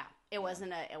 okay, Yeah. It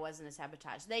wasn't a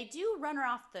sabotage. They do run her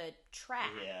off the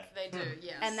track. Yeah, they do,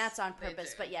 yes, And that's on they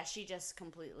purpose, do. but yeah, she just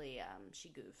completely she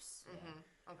goofs.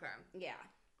 Okay. Yeah.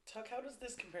 Tuck, how does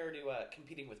this compare to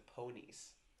competing with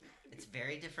ponies? it's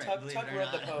very different. Tuck believe Tuck it or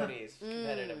rode the not. ponies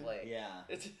competitively. Yeah,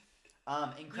 It's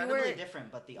incredibly were-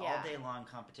 different, but the yeah. all day long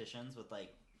competitions with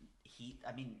like heat.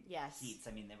 I mean, Yes. heats.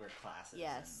 I mean, they were classes.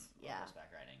 Yes, and yeah.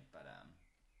 horseback riding, but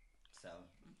so.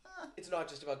 it's not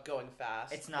just about going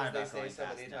fast. It's not as about they going say so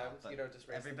fast, many no, times. but You don't just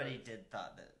race. everybody the did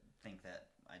think that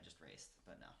I just raced,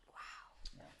 but no. Wow.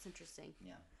 That's interesting.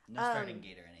 Yeah, no starting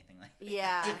gate or anything like that.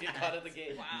 Yeah. Did get caught at the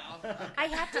gate. Wow. I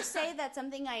have to say that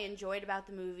something I enjoyed about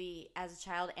the movie as a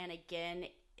child, and again,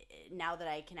 now that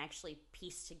I can actually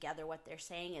piece together what they're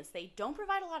saying, is they don't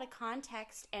provide a lot of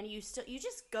context, and you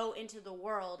just go into the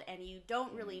world, and you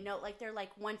don't really know. Like they're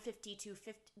like 150,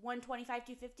 250, 125,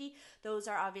 250. Those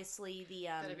are obviously the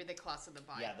That'd be the class of the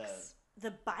bikes. Yeah,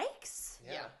 the bikes.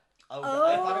 Yeah. Oh,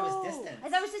 I thought it was distance. I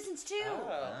thought it was distance too.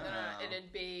 Oh. No,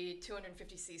 it'd be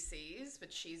 250 cc's,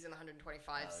 but she's in the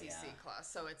 125 Oh, cc yeah. class,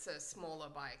 so it's a smaller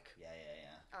bike. Yeah.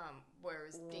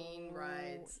 Whereas Dean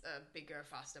rides a bigger,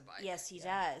 faster bike. Yes, he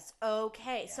does.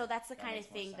 Okay, so Yeah, that's the that kind of makes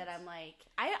more thing that sense. I'm like.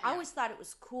 I always thought it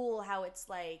was cool how it's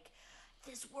like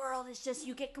this world is just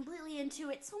you get completely into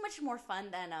it. So much more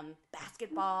fun than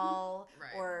basketball Right.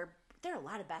 or there are a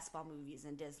lot of basketball movies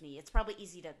in Disney. It's probably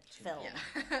easy to film.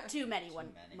 Yeah. Too many, Too one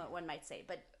many. one might say,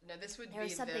 but No, this would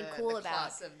There's be something the, cool the about-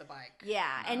 class of the bike.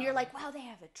 yeah, and you're like, wow, they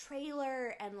have a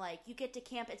trailer, and like you get to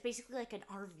camp. It's basically like an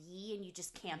RV, and you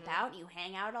just camp out, and you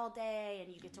hang out all day,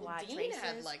 and you get to watch Dean races.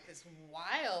 had like this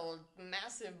wild,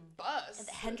 massive bus.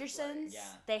 The Hendersons, Yeah.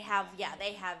 they have, Yeah.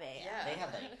 they have a, Yeah. They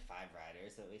had like 5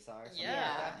 riders that we saw or something Yeah.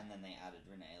 like that, and then they added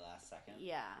Renee last second.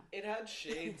 yeah. It had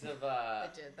shades of I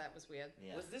did. That was weird.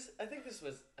 Yeah. Was this? I think this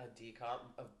was a decomp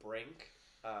of Brink.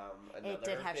 Another It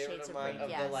did have favorite shades of mine, Brink, of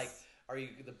yes. the like, are you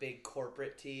the big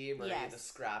corporate team or are you the Yes.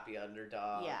 scrappy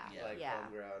underdog? Yeah, like yeah.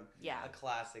 homegrown. Yeah. A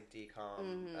classic decom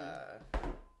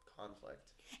Mhm.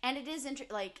 conflict. And it is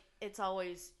like it's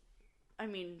always, I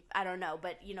mean, I don't know,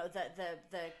 but you know,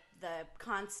 the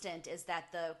constant is that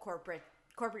the corporate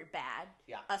corporate bad,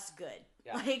 Yeah. us good.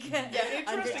 Yeah. Like,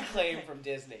 Interesting claim from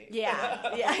Disney. Yeah.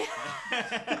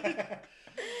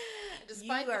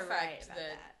 Despite You the are right fact about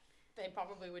that they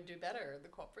probably would do better, the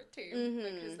corporate team,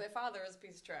 because their father is a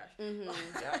piece of trash.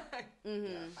 Yeah.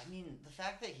 I mean, the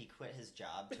fact that he quit his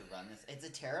job to run this, it's a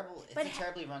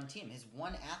terribly run team. His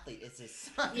one athlete is his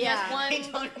son. Yeah. They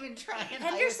don't even try and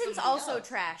hire Henderson's somebody also else.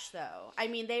 trash, though. I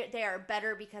mean, they are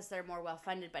better because they're more well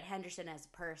funded, but Henderson as a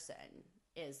person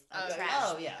is a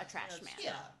trash man.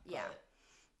 Yeah. Yeah.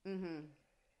 but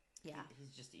Yeah. He's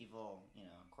just evil,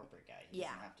 corporate guy. He Yeah.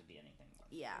 doesn't have to be anything more.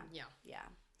 Yeah. Yeah. Yeah.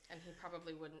 And he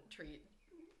probably wouldn't treat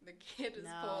the kid as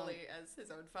No. poorly as his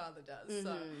own father does.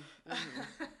 So.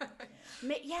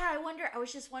 Yeah, I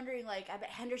was just wondering, like, I bet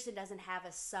Henderson doesn't have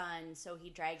a son, so he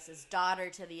drags his daughter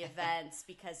to the events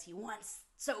because he wants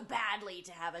so badly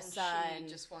to have a son. She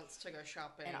just wants to go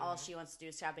shopping. And all she wants to do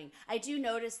is shopping. I do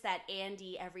notice that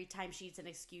Andy, every time she needs an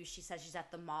excuse, she says she's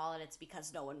at the mall, and it's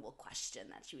because no one will question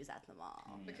that she was at the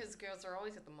mall. Because girls are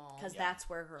always at the mall. Because that's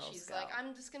where girls She's go. like,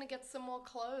 I'm just going to get some more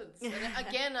clothes. And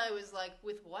again, I was like,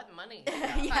 with what money?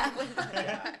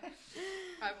 Yeah.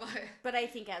 I'm like, But I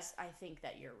think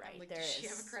that you're right. like, does she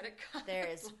have a credit card?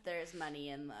 There's money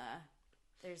in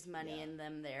in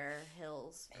them there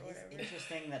hills. It is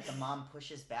interesting that the mom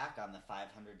pushes back on the $500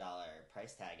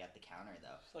 price tag at the counter,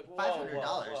 though. It's like, $500?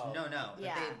 whoa. No. But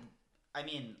Yeah. I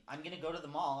mean, I'm gonna go to the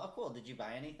mall. Oh, cool. Did you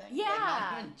buy anything? Yeah. Like,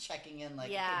 not even checking in.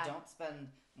 Like, Yeah. okay, don't spend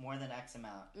more than X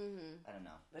amount. I don't know.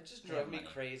 That just Yeah, drove me money.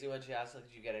 crazy when she asked, like,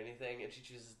 did you get anything? And she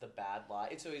chooses the bad lie.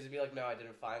 It's so easy to be like, no, I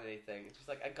didn't find anything. And she's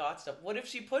like, I got stuff. What if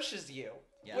she pushes you?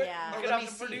 Yeah. You're Yeah. going to Let have me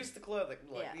to see. produce the clothing.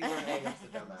 Like, Yeah. these are hang-ups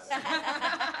that don't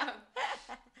matter.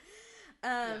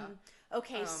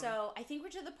 Okay, so I think we're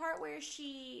to the part where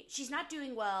she's not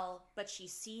doing well, but she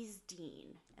sees Dean,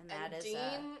 and that is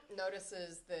Dean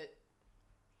notices that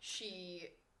she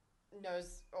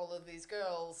knows all of these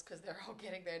girls because they're all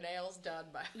getting their nails done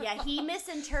by her. yeah. He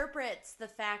misinterprets the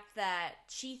fact that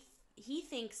Dean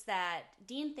thinks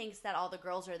that all the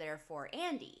girls are there for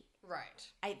Andy.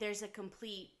 Right. There's a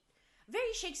complete,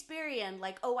 very Shakespearean,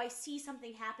 like, oh, I see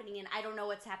something happening and I don't know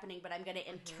what's happening, but I'm going to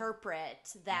interpret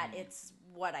that it's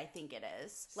what I think it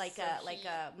is, like So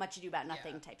a Much Ado About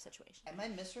Nothing type situation. Am I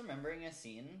misremembering a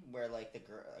scene where like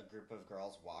a group of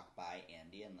girls walk by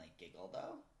Andy and like giggle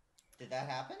though? Did that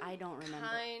happen? I don't remember.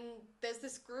 There's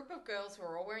this group of girls who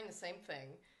are all wearing the same thing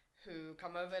who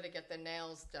come over to get their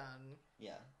nails done,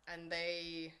 Yeah. and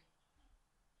they...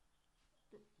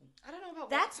 I don't know about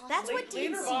That's what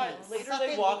Dean Later, sees. later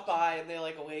they walk by and they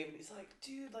like wave and he's like,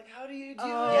 dude, like, how do you do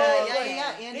Oh, it? Yeah.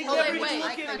 Like, Andy, they Oh, never wait,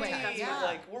 look I at wait, me. that's right.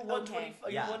 Like, we're 120,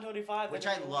 Okay. Yeah. you're 125. Which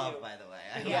then I we're love, you. by the way.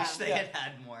 I Yeah. wish they Yeah. had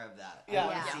had more of that. Yeah. I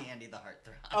want to Yeah. see Andy the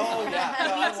heartthrob. Oh, yeah.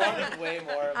 No, I wanted way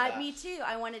more of that. Me too.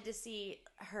 I wanted to see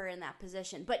her in that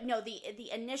position. But no, the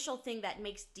initial thing that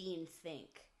makes Dean think,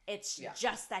 it's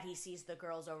just that he sees the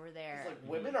girls over there. It's like,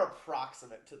 women are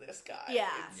proximate to this guy. Yeah.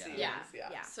 It seems. Yeah.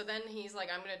 Yeah. So then he's like,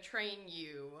 I'm going to train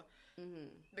you.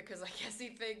 Because I guess he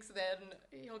thinks then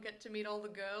he'll get to meet all the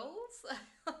girls.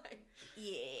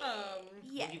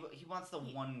 Yeah. He wants the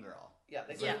one girl. Yeah,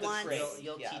 they He get the wants- trait.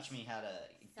 You'll Yes. teach me how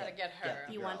to get her.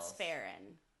 the He wants girls.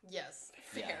 Farron. Yes,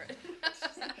 Yeah. fair.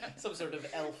 Some sort of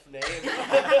elf name.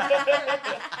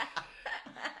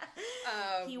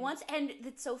 He wants, and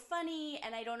it's so funny,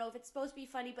 and I don't know if it's supposed to be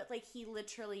funny, but like he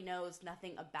literally knows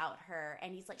nothing about her,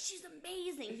 and he's like, she's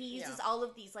amazing. He uses all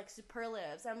of these like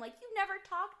superlatives. I'm like, you never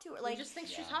talked to her. Like, You just think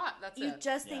she's hot. That's you it.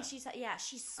 just think Yeah.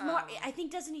 she's smart. I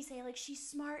think doesn't he say like she's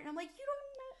smart? And I'm like, you don't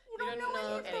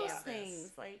know any of those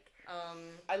things. Like,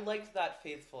 I liked that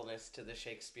faithfulness to the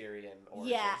Shakespearean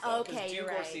origins. Yeah, though, okay, 'cause you're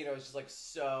Duke right. Orsino is just like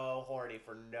so horny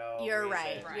for no you're reason.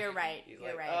 right. Right. You're right. He's You're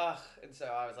like, right. ugh. And so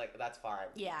I was like, that's fine.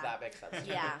 Yeah. That makes sense. to me.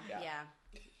 Yeah.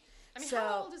 I mean, So-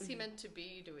 how old is he meant to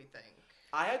be, do we think?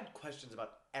 I had questions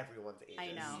about everyone's ages.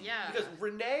 I know. Yeah. Because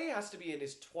Renee has to be in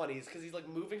his 20s because he's like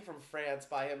moving from France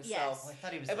by himself. Yes. I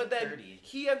thought he was And, like but then 30.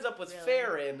 he ends up with Really?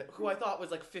 Farron, who I thought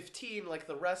was like 15, like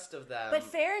the rest of them. But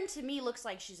Farron to me looks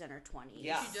like she's in her 20s.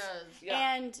 Yeah. She does.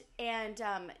 Yeah.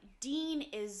 And Dean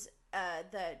is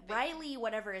the Riley,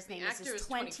 whatever his name actor is is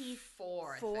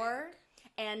 24, 24, I think.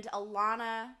 and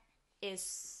Alana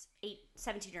is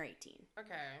 17 or 18.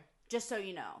 Okay. Just so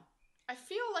you know, I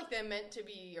feel like they're meant to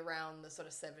be around the sort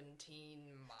of 17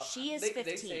 mark. she is they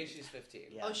 15. say she's 15.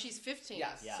 Yeah. Oh, she's 15.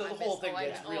 Yes. Yeah. So the I whole missed- thing I-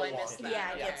 gets oh, real I missed wonky.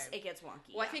 that. Yeah, Okay. it gets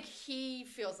wonky. Well, I yeah. think he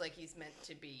feels like he's meant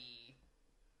to be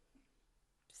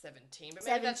 17, but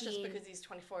maybe that's just 17. because he's a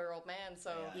 24-year-old man,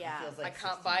 so Yeah. He feels I like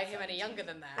can't 16, buy him any 17. younger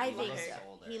than that. I He think looks so.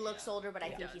 older, He looks yeah. older, but I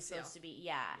He think does, he's yeah. supposed to be.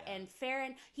 Yeah. And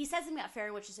Farron, he says something about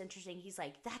Farron, which is interesting. He's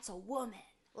like, "That's a woman."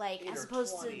 like, In as her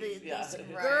opposed 20s, to these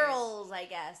Right. girls, I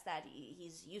guess, that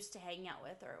he's used to hanging out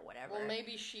with or whatever. Well,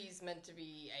 maybe she's meant to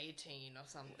be 18 or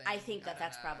something. I think don't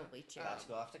that's know. probably true. About to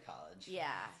go off to college.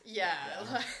 Yeah.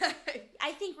 Yeah.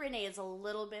 I think Renee is a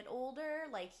little bit older.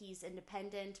 Like, he's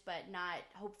independent, but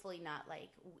hopefully not, like,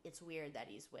 it's weird that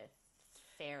he's with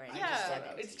Farron. Yeah. who's I don't know.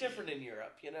 17. It's different in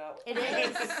Europe, you know? It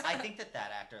is. I think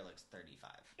that actor looks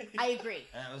 35. I agree.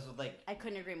 And it was like, I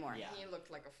couldn't agree more. Yeah. He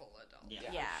looked like a full adult. Yeah.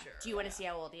 Yeah. Sure. Do you want to see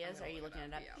how old he I'm is? gonna Are you look looking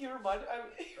it up? Yeah. You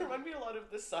remind me a lot of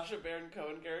the Sacha Baron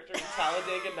Cohen character in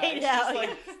Talladega I Nights. know, Just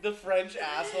like the French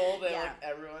asshole that Yeah. like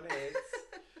everyone hates.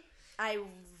 I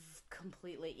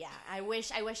completely, yeah. I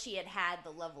wish he had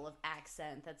the level of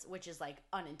accent which is like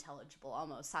unintelligible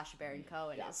almost. Sacha Baron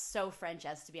Cohen is so French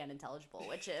as to be unintelligible,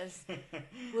 which is,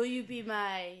 will you be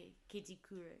my Kitty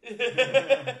Kure?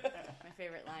 My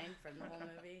favorite line from the whole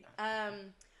movie.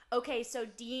 Okay, so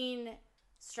Dean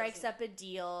strikes up a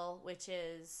deal, which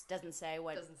doesn't say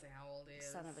what. Doesn't say how old he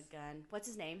is. Son of a gun. What's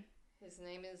his name? His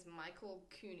name is Michael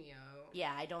Cuneo.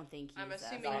 Yeah, I don't think he's. I'm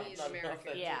assuming he's not American.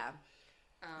 authentic. Yeah.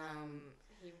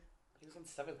 He was on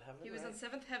Seventh Heaven. He was on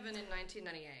Seventh Heaven in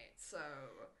 1998. So,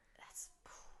 That's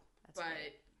but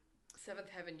great. Seventh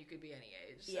Heaven, you could be any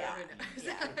age. So Yeah. who knows?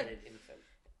 Yeah. Could have been an infant.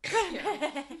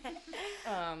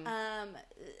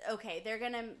 Okay, they're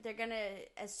gonna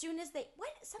as soon as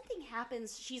something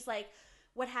happens, she's like,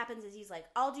 what happens is he's like,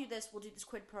 I'll do this, we'll do this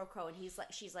quid pro quo, and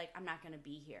she's like, I'm not gonna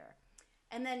be here.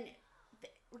 And then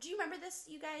do you remember this,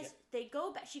 you guys? Yeah. They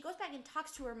go back, she goes back and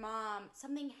talks to her mom,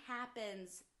 something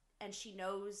happens and she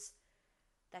knows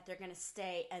that they're gonna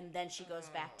stay, and then she goes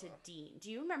back to Dean.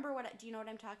 Do you remember do you know what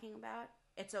I'm talking about?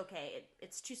 It's okay.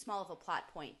 It's too small of a plot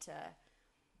point to.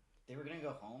 They were gonna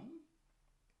go home?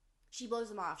 She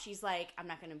blows him off. She's like, I'm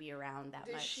not going to be around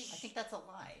that much. I think that's a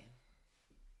lie.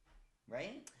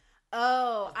 Right?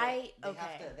 Oh, They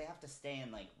okay. They have to stay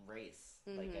and like race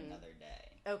like another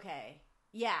day. Okay.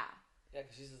 Yeah. Yeah,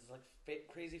 because she's this like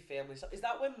crazy family stuff. Is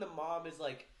that when the mom is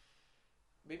like,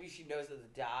 maybe she knows that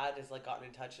the dad has like gotten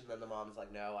in touch, and then the mom's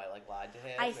like, no, I like lied to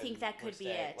him. I think that could be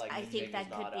it. Like, I the think jig that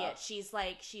is could not be up. it.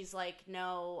 She's like,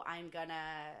 no, I'm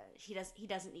gonna. He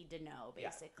doesn't need to know,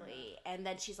 basically. Yeah. And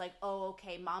then she's like, oh,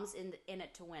 okay, mom's in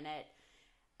it to win it.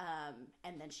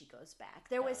 And then she goes back.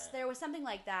 There was something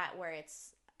like that where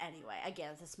it's anyway.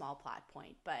 Again, it's a small plot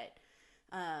point, but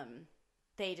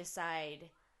they decide.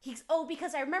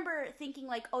 Because I remember thinking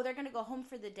like, oh, they're gonna go home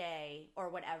for the day or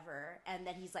whatever, and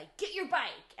then he's like, get your bike,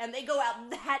 and they go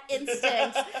out that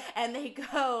instant, and they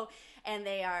go, and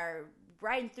they are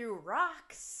riding through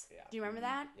rocks. Yeah. Do you remember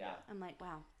that? Yeah. I'm like,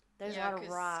 wow, there's a lot of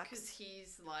rocks. Because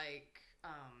he's like,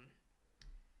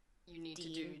 you need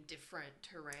to do different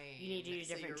terrain. You need to do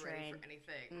so different you're ready terrain. for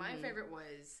anything. My favorite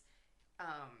was,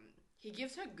 he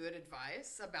gives her good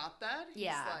advice about that. He's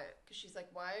Yeah. like, because she's like,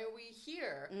 why are we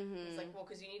here? He's like, well,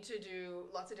 because you need to do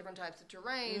lots of different types of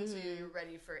terrain, so you're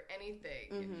ready for anything.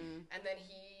 And then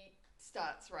he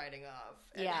starts riding off.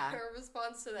 And Yeah. her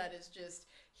response to that is just,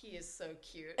 he is so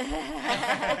cute.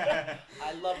 I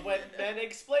love when men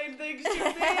explain things to me.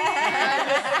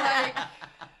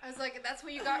 I was like, that's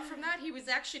what you got from that? He was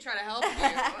actually trying to help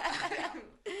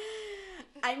you.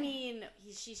 I mean,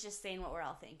 she's just saying what we're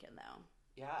all thinking, though.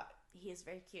 Yeah. He is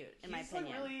very cute, in my He's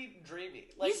opinion. like really dreamy.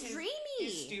 Like He's dreamy.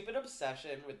 His stupid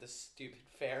obsession with the stupid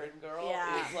Farron girl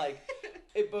Yeah. is like,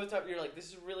 it both times you're like, this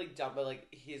is really dumb, but like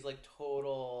his like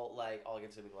total like all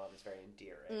consuming love is very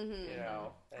endearing. You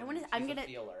know, and he's a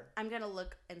feeler. I'm gonna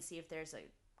look and see if there's a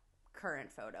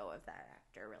current photo of that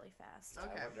actor really fast.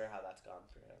 Okay. I wonder how that's gone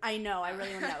for him. I know, I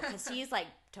really want to know because he's like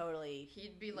totally.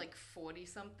 He'd be like 40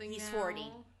 something. He's now.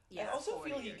 40. Yeah, I also 40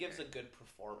 feel he or gives a good. good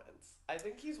performance. I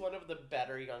think he's one of the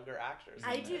better younger actors.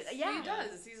 I in do. this. Yeah, He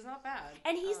does. He's not bad.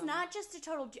 and he's not just a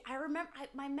total. I remember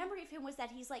my memory of him was that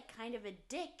he's like kind of a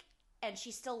dick, and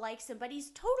she still likes him, but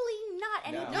he's totally not,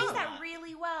 and No, he plays he's that not.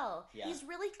 really well. Yeah. He's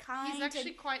really kind. He's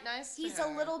actually and quite nice to he's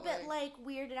her. a little bit like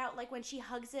weirded out, like when she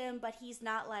hugs him, but he's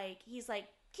not like he's like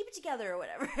keep it together or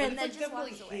whatever, But and it's then like just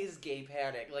definitely walks away. his gay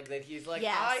panic, like that he's like,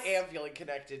 Yes. I am feeling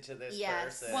connected to this Yes.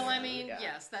 person. Well, I mean, Yeah.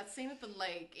 yes, that scene at the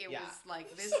lake, it Yeah. was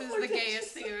like, this So is the ridiculous.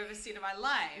 gayest thing I've ever seen in my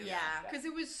life. Yeah. Because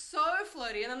it was so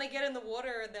floaty, and then they get in the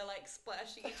water and they're like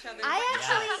splashing each other. I Like,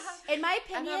 actually, in my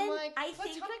and opinion, I'm like, I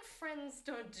platonic think friends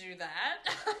don't do that.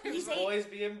 He's a- boys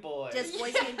being boys. just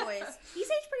boys being boys. He's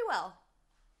aged pretty well.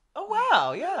 Oh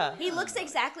wow, yeah. He looks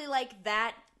exactly like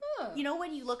that. Huh. You know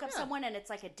when you look up Yeah. someone and it's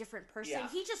like a different person? Yeah.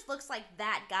 He just looks like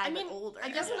that guy, I mean, but older. I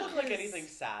guess Doesn't look like because- anything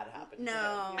sad happened. No. to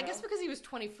him, you I guess know? because he was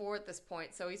 24 at this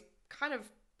point, so he's kind of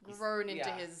grown into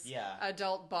yeah. his Yeah.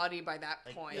 adult body by that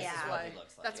Like, point. this is That's what why- he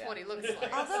looks like, That's yeah. what he looks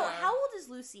like. Although, so- how old is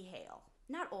Lucy Hale?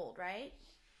 Not old, right?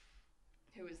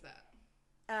 Who is that?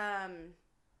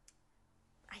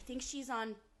 I think she's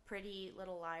on Pretty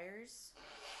Little Liars.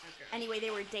 Okay. Anyway,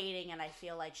 they were dating, and I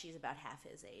feel like she's about half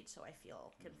his age, so I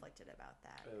feel conflicted about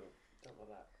that. Oh, don't know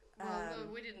that. Well,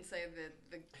 no, we didn't say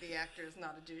that the actor is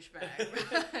not a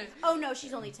douchebag. Oh no,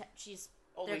 she's only she's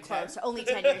Only they're 10? close. Only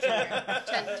 10 years younger.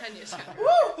 10 years younger.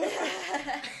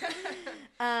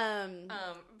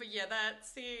 But yeah, that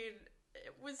scene,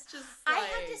 it was just I like...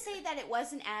 have to say that it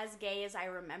wasn't as gay as I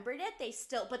remembered it.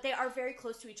 But they are very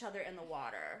close to each other in the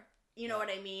water. You know what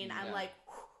I mean? Yeah. I'm like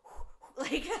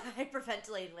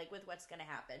hyperventilating, like with what's gonna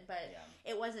happen, but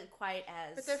it wasn't quite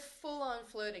as. But they're full on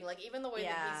flirting, like even the way that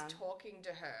Yeah. he's talking to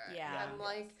her. Yeah. I'm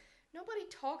like, nobody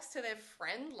talks to their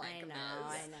friend like I know.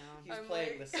 this. He's I'm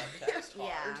playing like- the subtext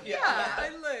hard. Yeah. Yeah, I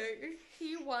look.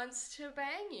 He wants to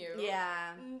bang you.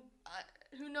 Yeah.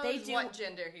 Who knows They do- what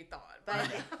gender he thought? By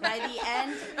the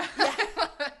end,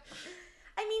 yeah.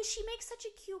 I mean, she makes such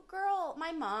a cute girl.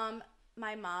 My mom,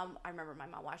 I remember my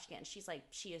mom watching it, and she's like,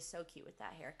 she is so cute with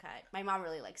that haircut. My mom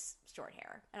really likes short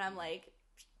hair, and I'm like,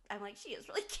 she is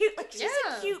really cute. Like, she's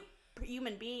a cute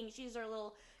human being. She's her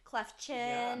little cleft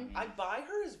chin. I buy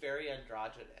her as very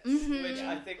androgynous, Mhm. which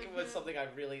I think was something I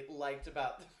really liked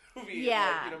about the movie.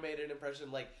 Yeah. And, like, made an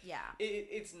impression. Like, Yeah.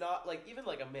 it's not like even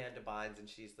like Amanda Bynes and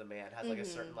She's the Man has like a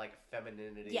certain like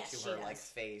femininity Yes, to she her does. like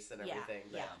face and Yeah,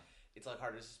 everything. That yeah. it's like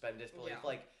hard to suspend disbelief. Yeah.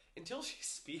 Like until she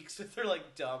speaks with her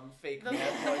like dumb fake The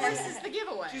man voice voice. is the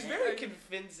giveaway. She's very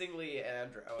convincingly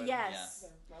andro. And Yes.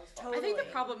 that was fun. Totally. I think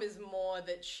the problem is more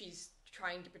that she's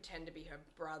trying to pretend to be her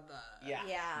brother. Yeah.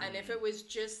 Yeah. And if it was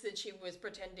just that she was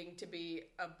pretending to be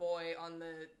a boy on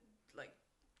the like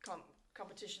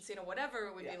competition scene or whatever,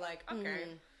 it would be like, okay.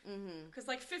 Because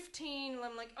like 15,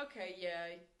 I'm like, okay, yeah,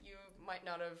 you might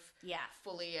not have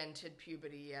fully entered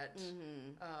puberty yet.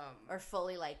 Or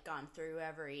fully like gone through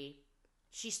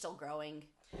she's still growing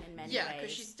in many Yeah, ways.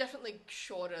 because she's definitely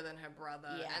shorter than her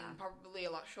brother, Yeah. and probably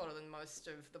a lot shorter than most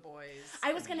of the boys.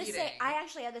 I was gonna say, meeting. I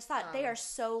actually had this thought. They are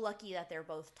so lucky that they're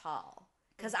both tall.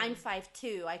 Because I'm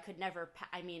 5'2". I could never.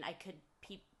 I mean, I could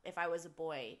peep if I was a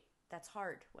boy. That's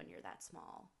hard when you're that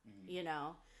small. You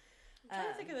know. I'm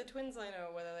trying to think of the twins I know,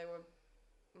 whether they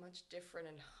were much different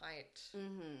in height.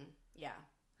 Yeah.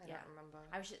 I don't remember.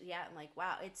 I was just, I'm like,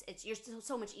 wow, it's you're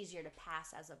so much easier to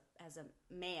pass as a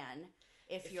man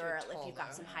if you've got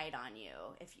taller. some height on you.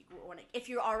 If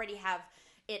you already have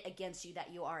it against you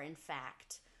that you are in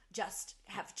fact just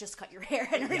cut your hair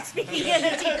and are speaking in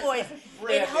a deep voice.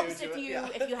 Brand It helps new to if it, you yeah.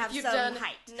 if you have You've some done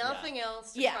height. nothing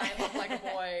else to Yeah. try and look like a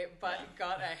boy, but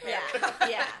got a Yeah, haircut.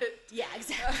 yeah,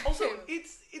 exactly. Also,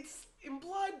 it's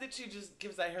implied that she just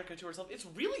gives that haircut to herself. It's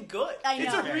really good. I know.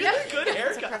 It's a really Yeah. good It's a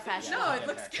haircut. professional. No, Yeah. it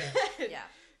looks good.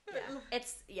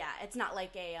 Yeah. It's not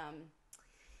like a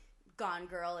Gone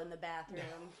Girl in the bathroom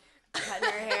cutting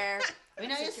her hair. I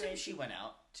mean, I assume situation. she went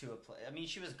out to a place. I mean,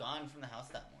 she was gone from the house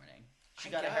that morning. She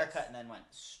I got a guess. haircut and then went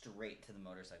straight to the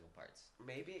motorcycle parts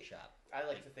Maybe. shop. I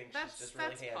like to think That's she's just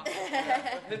really possible.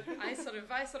 handy.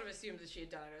 I sort of assumed that she had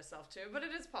done it herself too, but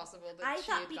it is possible that I she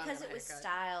thought had done because her it was haircut.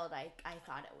 styled, I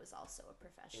thought it was also a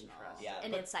professional, Interesting. Yeah,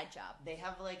 an but- inside job. They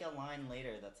have like a line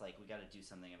later that's like, "We got to do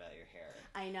something about your hair,"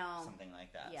 I know. something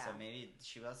like that. Yeah. So maybe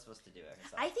she was supposed to do it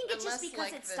herself. I think it's just Unless,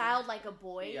 because like, it's the- styled like a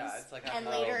boy's, Yeah, it's like a and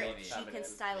girl, later maybe. she can Feminine,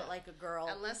 style it yeah. like a girl.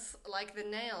 Unless, like the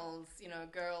nails,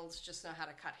 girls just know how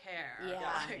to cut hair.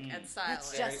 Yeah. And style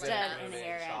It's it. just Very an grooming,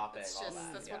 inherent- shopping, It's all just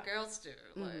that, that's yeah. what girls do.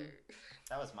 Like,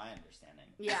 that was my understanding.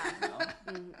 Yeah. No?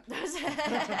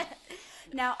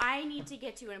 Now I need to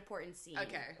get to an important scene.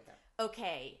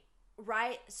 Okay.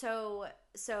 Right. So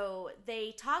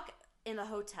they talk in the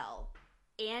hotel.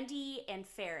 Andy and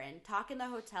Farron talk in the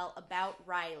hotel about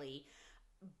Riley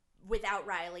without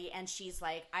Riley, and she's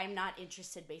like, I'm not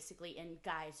interested basically in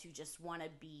guys who just want to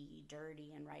be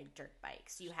dirty and ride dirt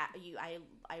bikes. I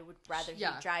would rather you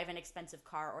drive an expensive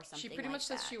car or something. she pretty much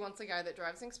says she wants a guy that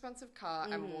drives an expensive car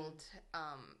and will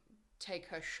take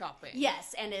her shopping.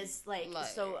 Yes, and is like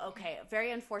so okay.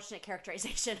 Very unfortunate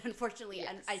characterization, unfortunately,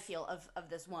 and I feel of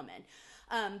this woman.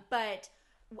 But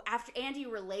after Andy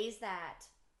relays that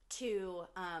to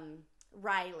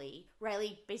Riley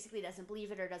basically doesn't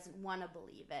believe it or doesn't want to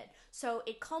believe it. So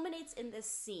it culminates in this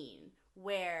scene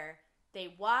where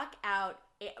they walk out.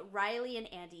 Riley and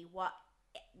Andy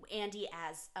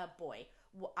as a boy,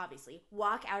 obviously,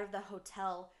 walk out of the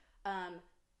hotel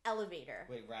elevator.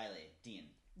 Wait, Riley, Dean.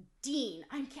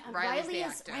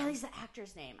 Riley's the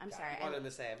actor's name. I'm sorry. One and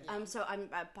the same. So I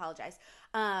apologize.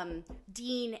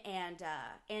 Dean and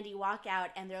Andy walk out,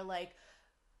 and they're like,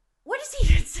 what does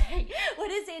he even say? What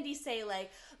does Andy say?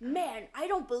 Like, man, I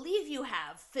don't believe you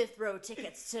have fifth row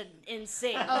tickets to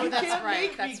Insane. Oh, that's can't right.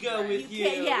 make That's me go right. with you.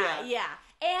 Yeah.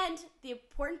 And the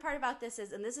important part about this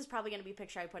is, and this is probably going to be a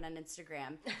picture I put on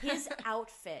Instagram, his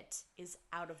outfit is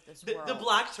out of this world. The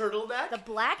black turtleneck? The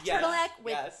black Yes, turtleneck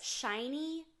with yes.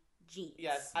 shiny jeans.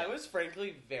 Yes, I was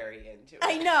frankly very into it.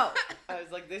 I know. I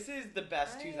was like, this is the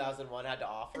best 2001 had to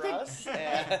offer The- us.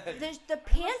 And The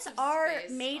pants some are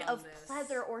space made on of this.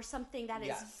 pleather or something that is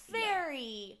Yes.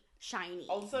 very shiny.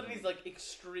 all of a sudden he's like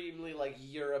extremely like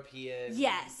European.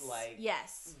 Yes. Like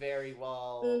Yes. very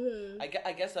well. Mhm.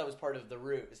 I guess that was part of the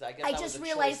ruse. I guess I that just was a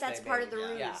realized choice that's they part made. of the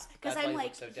ruse. Yeah, Because that's why I'm he like,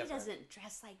 looks so he different. doesn't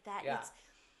dress like that.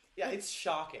 Yeah. It's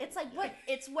shocking. It's like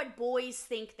it's what boys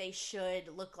think they should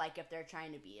look like if they're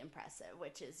trying to be impressive,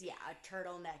 which is a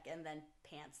turtleneck and then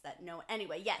pants that no.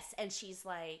 Anyway, yes, and she's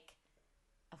like,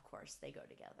 of course they go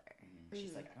together.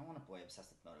 She's like, I don't want a boy obsessed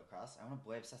with motocross. I want a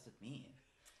boy obsessed with me.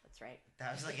 That's right.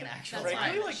 That was like an actual That's line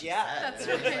right. that Like, she yeah, said. that's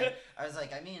And I was right. like- I was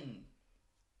like, I mean,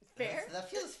 Fair. that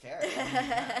feels fair.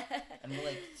 Yeah. And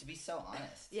like, to be so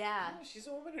honest. Yeah, Oh, she's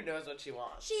a woman who knows what she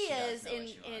wants. she does is know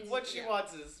in what she in.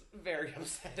 wants. What she wants is very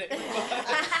upsetting.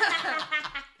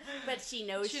 But she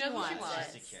knows She she knows what she wants wants.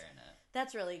 it. She's secure in it.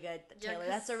 That's really good, Yeah, Taylor. 'cause-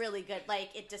 That's a really good,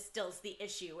 like, it distills the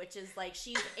issue, which is, like,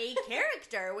 she's a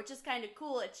character, which is kind of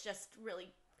cool. It's just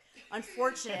really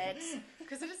unfortunate.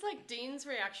 Because it is like Dean's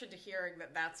reaction to hearing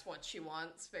that that's what she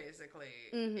wants, basically,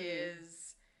 Mhm.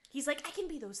 is... He's like, I can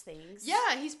be those things.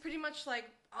 Yeah, he's pretty much like,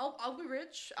 I'll be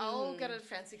rich, I'll get a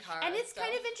fancy car. And it's stuff.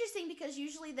 kind of interesting because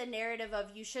usually the narrative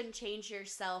of you shouldn't change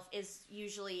yourself is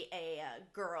usually a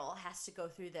girl has to go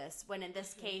through this. When in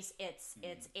this case, it's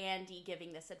Andy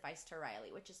giving this advice to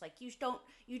Riley, which is like you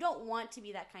don't want to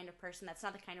be that kind of person. That's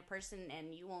not the kind of person,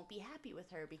 and you won't be happy with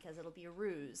her because it'll be a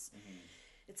ruse.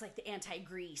 It's like the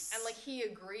anti-Grease. And like he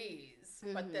agrees,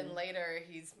 but then later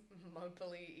he's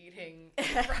mopily eating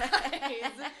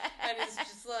fries, and it's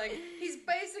just like he's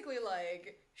basically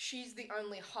like she's the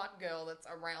only hot girl that's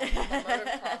around the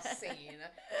motocross scene.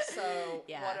 So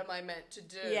Yeah. what am I meant to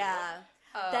do? Yeah.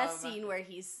 That Um, scene where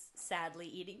he's sadly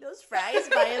eating those fries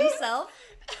by himself.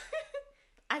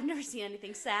 I've never seen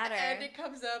anything sadder. And he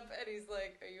comes up and he's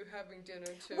like, "Are you having dinner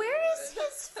too?" Where is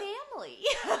his family?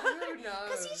 Who knows?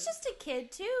 Because he's just a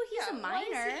kid too. He's a Why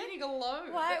minor. is he eating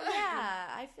alone? Why? Yeah,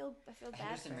 I feel bad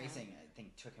Henderson for him. Racing, I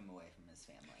think, took him away from his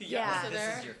family. Yeah. So This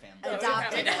they're is your family.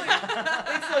 adopted.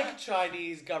 It's like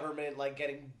Chinese government like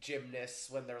getting gymnasts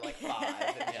when they're like 5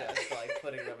 and Yeah. just like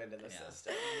putting them into the Yeah.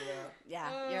 system. You know?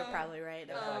 Yeah, you're probably right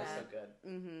That's about why it's so that. good.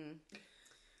 Mm-hmm.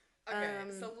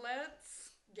 Okay, so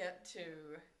let's get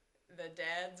to the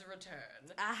dad's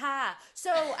return. Aha.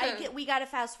 So we got to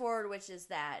fast forward, which is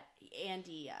that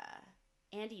Andy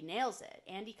nails it.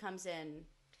 Andy comes in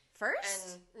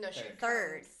first. And no, she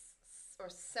Third. comes or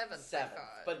seventh. I Seventh,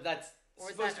 thought. but that's Or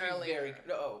was supposed that to be very. earlier?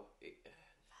 No,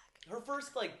 her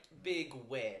first like big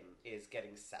win is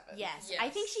getting 7. Yes. I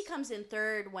think Yes. she comes in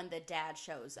third when the dad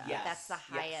shows up. Yes, That's the yes,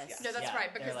 highest. yes. no, that's Yeah,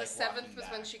 right. they're, Because like, the seventh walking was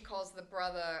when back. she calls the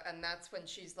brother, and that's when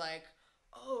she's like,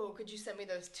 "Oh, could you send me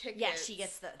those tickets?" Yeah, she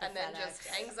gets the and then FedEx. just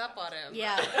hangs up on him.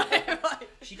 Yeah. Like,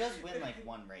 She does win like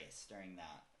one race during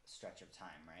that stretch of time,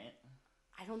 right?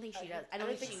 I don't think she I does. think- I don't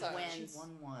I think she think so. She wins.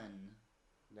 won one.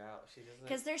 No, she doesn't.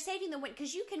 Because they're saving the win.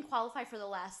 Because you can qualify for the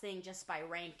last thing just by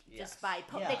rank, just Yes. by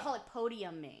they Yeah. call it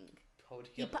podiuming.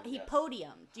 He Podium.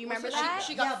 podiumed. Do you Well, remember so that?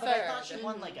 she got yeah, but I thought third. she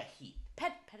won like a heat.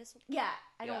 pedestal. Yeah,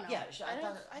 I don't know. Yeah, I I don't-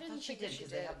 thought, I I didn't thought she think that did she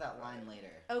because they did. have that line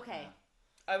later. Okay.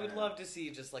 I would love to see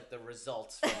just like the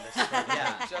results from this tournament,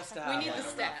 Yeah. just to We have need like, the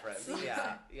a stats. reference.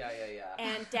 Yeah.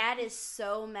 And Dad is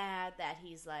so mad that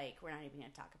he's like, "We're not even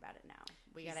going to talk about it now.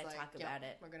 We got he's to like, talk "Yep, about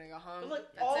it." We're gonna go home. But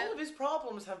like That's all it. of his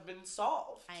problems have been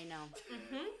solved. I know.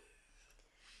 Mhm.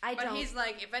 I But don't. he's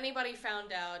like, if anybody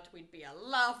found out, we'd be a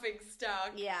laughing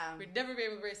stock. Yeah. We'd never be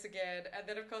able to race again. And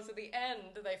then, of course, at the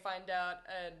end, they find out.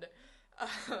 And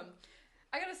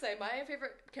I gotta say, my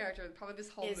favorite character, probably this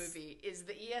whole Is- movie, is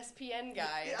the ESPN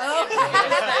guy. Oh.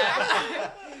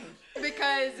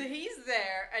 Because he's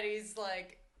there and he's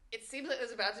like, it seems like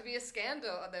there's about to be a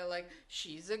scandal, and they're like,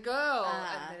 she's a girl,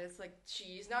 and then it's like,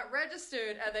 she's not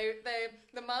registered, and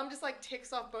the mom just like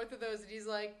ticks off both of those, and he's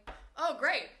like, oh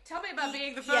great, tell me about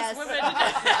being the first Yes. woman.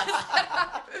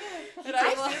 He And I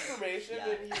takes the love, information Yeah.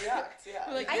 and he reacts.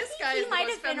 Yeah. Like, I this guy think is he the might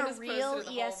most have been a feminist real person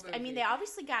in the whole ESPN. I mean, movie. they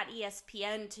obviously got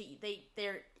ESPN to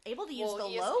they're able to use well,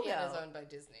 the ESPN logo. is owned by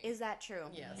Disney. Is that true?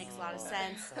 Yes. Makes a lot of Oh.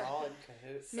 sense. They're all in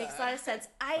cahoots. Makes a lot of sense.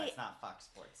 But I it's not Fox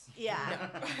Sports. yeah.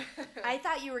 I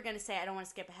thought you were going to say, I don't want to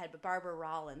skip ahead, but Barbara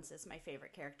Rollins is my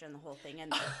favorite character in the whole thing,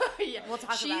 and Yeah. We'll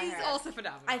talk She's about her. also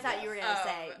phenomenal. I thought you were going to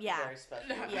say, yeah. Very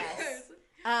special. Yes.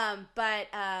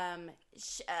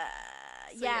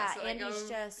 So, yeah, so they Andy's go-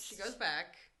 just She goes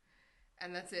back,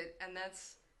 and that's it. And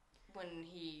that's when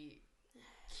he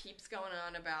keeps going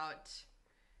on about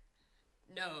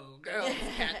no, girls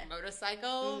can't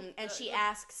motorcycle. And she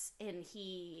asks, and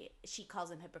she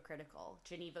calls him hypocritical.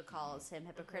 Geneva calls him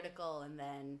hypocritical, and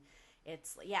then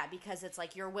it's, because it's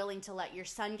like, you're willing to let your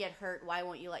son get hurt, why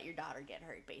won't you let your daughter get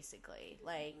hurt, basically?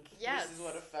 Like, yes. This is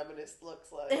what a feminist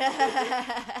looks like.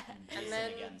 And Jason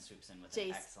then again swoops in with an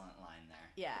excellent line there.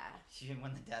 Yeah.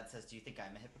 When the dad says, "Do you think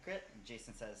I'm a hypocrite?" and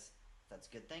Jason says, "That's a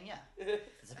good thing, yeah."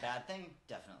 It's a bad thing,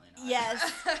 definitely not. Yes.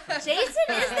 Jason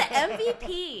is the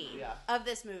MVP of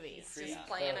this movie. He's just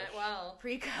playing it well.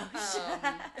 Pre-coach, as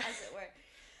it were.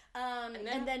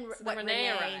 And then so Renee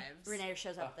arrives. Renee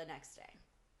shows up the next day.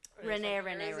 Renee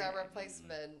is our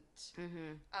replacement.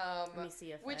 Let me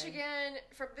see if which again,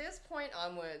 from this point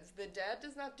onwards, the dad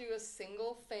does not do a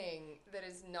single thing that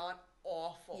is not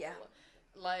awful. Yeah.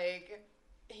 Like,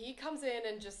 he comes in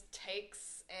and just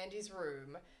takes Andy's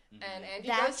room. And Andy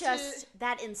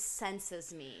that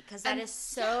incenses me, because that is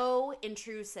so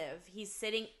intrusive. He's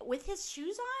sitting with his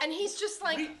shoes on, and he's just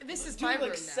like, "This is my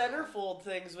room now." Centerfold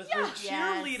things with her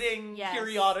cheerleading Yes.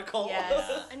 periodical.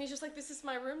 Yes. And he's just like, "This is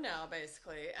my room now,"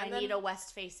 basically. And I need a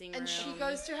west-facing room. And she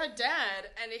goes to her dad,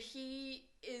 and he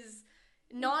is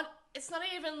not. It's not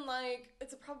even like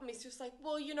it's a problem. He's just like,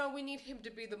 "Well, we need him to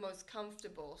be the most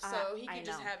comfortable, so he can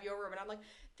just have your room." And I'm like,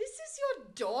 this is your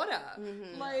daughter.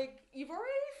 Like, you've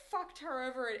already fucked her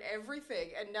over at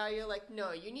everything, and now you're like,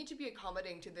 no, you need to be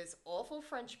accommodating to this awful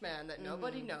French man that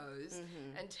nobody knows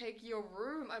and take your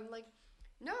room. I'm like,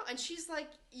 no. And she's like,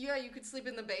 yeah, you could sleep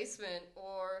in the basement,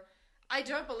 or I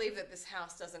don't believe that this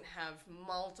house doesn't have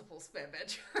multiple spare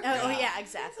bedrooms. Oh, yeah,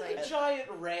 exactly. It's a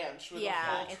giant ranch with a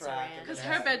full track. Because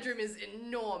her bedroom is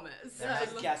enormous.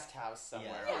 There's a guest house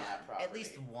somewhere on that property. At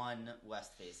least one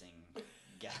west-facing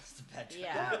guest bedroom.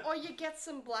 Yeah. Or you get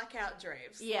some blackout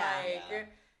drapes. Yeah. Like,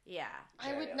 yeah.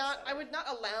 I would not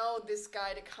allow this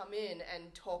guy to come in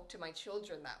and talk to my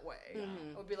children that way.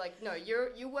 I would be like, no,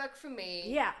 you work for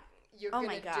me. Yeah. You're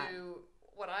gonna do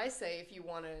what I say if you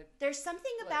want to. There's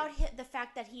something about the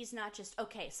fact that he's not just,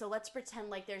 okay, so let's pretend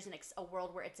like there's a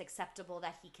world where it's acceptable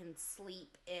that he can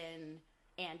sleep in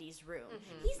Andy's room.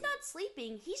 He's not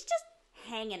sleeping. He's just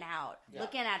hanging out,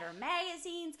 looking at her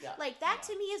magazines. Like, that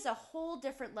to me is a whole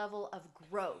different level of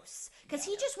gross. Because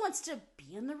he just wants to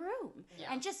be in the room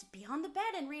and just be on the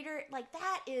bed and read her. Like,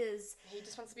 that is... He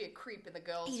just wants to be a creep in the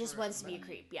girls' room. He just wants to be a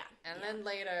creep, And then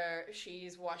later,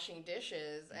 she's washing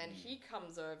dishes, and he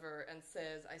comes over and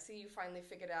says, I see you finally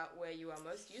figured out where you are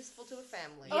most useful to the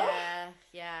family.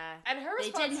 Yeah. And her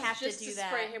response didn't have is just to do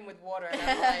spray that. him with water. And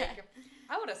I'm like,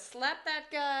 I would have slapped that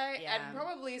guy and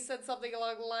probably said something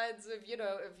along the lines of,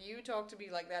 if you talk to me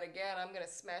like that again, I'm going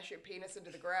to smash your penis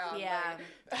into the ground. Yeah.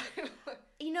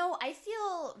 I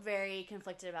feel very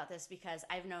conflicted about this because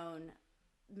I've known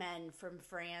men from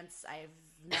France. I've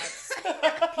met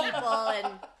people, and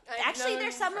actually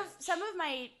there's some of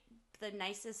the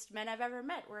nicest men I've ever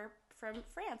met were from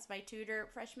France. My tutor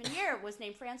freshman year was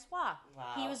named Francois.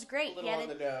 Wow. He was great. He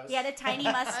had a tiny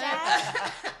mustache.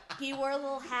 He wore a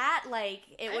little hat. Like,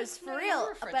 it was for real.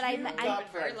 But I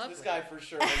this guy for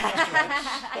sure.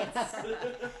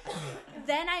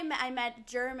 Then I met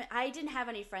German. I didn't have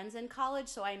any friends in college,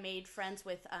 so I made friends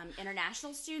with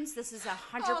international students. This is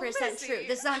 100% true.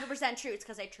 This is 100% true. It's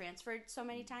because I transferred so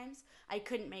many times. I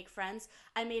couldn't make friends.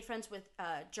 I made friends with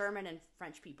German and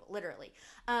French people, literally.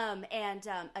 And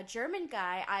a German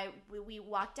guy, we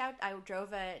walked out. I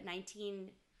drove a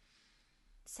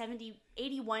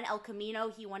 81 El Camino.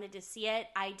 He wanted to see it.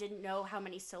 I didn't know how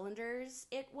many cylinders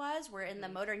it were in the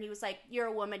motor, and he was like, you're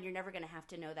a woman, you're never going to have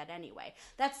to know that anyway.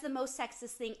 That's the most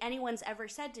sexist thing anyone's ever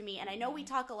said to me, and I know we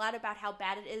talk a lot about how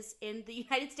bad it is in the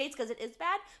United States, because it is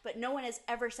bad, but no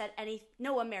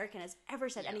American has ever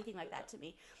said anything like that to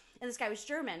me. And this guy was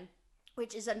German,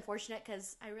 which is unfortunate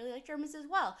because I really like Germans as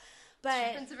well.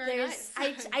 But nice.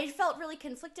 I felt really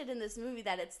conflicted in this movie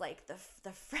that it's like the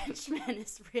Frenchman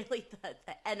is really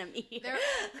the enemy.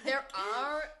 There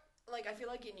are, like, I feel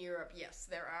like in Europe, yes,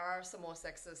 there are some more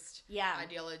sexist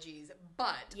ideologies,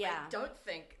 but I don't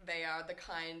think they are the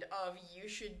kind of you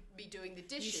should be doing the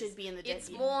dishes. You should be in the dishes.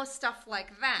 It's more stuff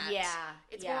like that. Yeah.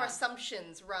 It's more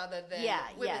assumptions rather than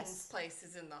women's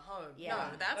places in the home. Yeah.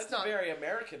 No, that's not a very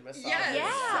American misogyny. Yes.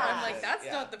 Yeah. So I'm like,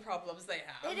 that's not the problems they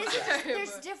have. It is.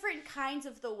 There's different kinds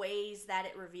of the ways that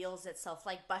it reveals itself,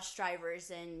 like bus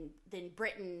drivers in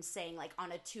Britain saying, like,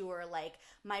 on a tour, like,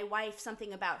 my wife,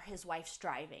 something about his wife's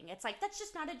driving. It's like, that's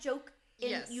just not a joke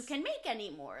you can make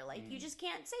anymore. Like, you just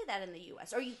can't say that in the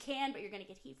U.S. Or you can, but you're going to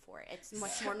get heat for it. It's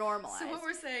much more normalized. So what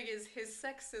we're saying is his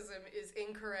sexism is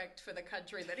incorrect for the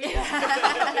country that he is.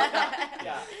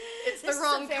 It's the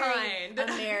wrong kind.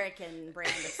 American brand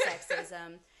of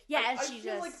sexism. Yeah, and I she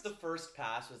feel just like the first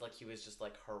pass was like he was just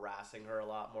like harassing her a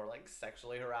lot more, like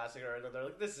sexually harassing her, and then they're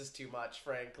like, "This is too much,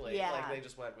 frankly." Yeah. Like they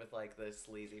just went with like the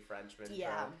sleazy Frenchman.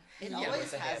 Yeah. It Yeah. always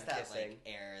With the has hand that kissing. like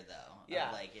air though. Yeah.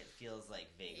 Of, like it feels like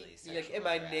vaguely sexual. Like, am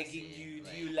I harassing, nagging you?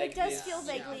 Do you like it does this? feel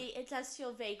Yeah. vaguely. It does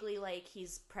feel vaguely like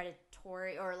he's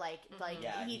predatory, or like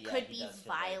Yeah, he yeah, could he be does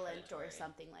feel very violent or predatory.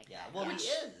 something like Yeah. that. Well, yeah. he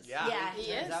is. Yeah. Yeah, he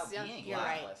he turns is, out yeah. being You're one.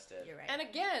 right. Blacklisted. You're right. And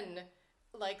again,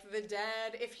 like the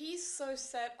dad, if he's so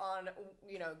set on,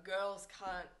 girls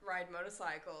can't ride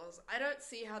motorcycles, I don't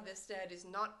see how this dad is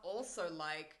not also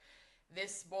like,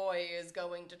 this boy is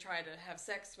going to try to have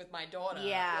sex with my daughter.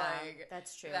 Yeah, like,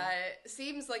 that's true. That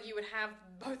seems like you would have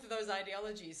both of those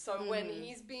ideologies. So when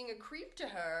he's being a creep to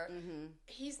her,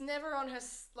 he's never on her,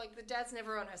 like, the dad's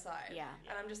never on her side. Yeah.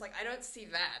 And I'm just like, I don't see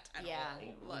that at Yeah. all.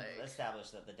 We've Like,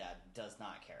 established that the dad does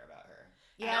not care about her.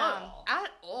 Yeah. at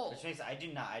all. Which makes I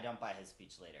don't buy his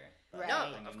speech later. Right. No,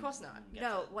 I mean, of course not. we can get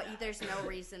No, to what? that. There's no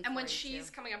reason. And for when it she's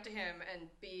to. coming up to him and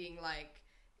being like,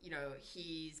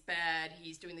 he's bad,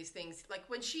 he's doing these things, like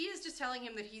when she is just telling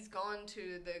him that he's gone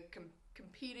to the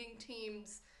competing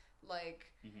teams,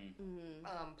 like,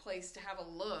 place to have a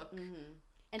look.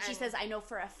 And she and- says, "I know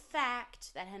for a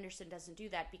fact that Henderson doesn't do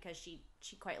that because she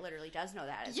quite literally does know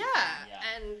that." As a Yeah. fact. Yeah.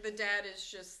 And the dad is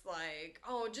just like,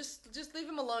 oh, just leave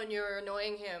him alone, you're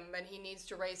annoying him, and he needs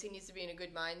to race, he needs to be in a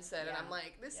good mindset. And Yeah. I'm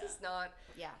like, this Yeah. is not...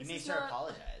 Yeah. He This needs is to not-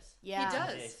 apologize. Yeah. He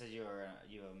does. They said you owe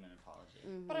him an apology.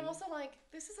 But I'm also like,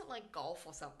 this isn't like golf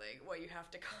or something where you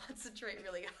have to concentrate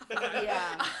really hard.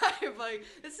 Yeah. I'm like,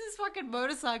 this is fucking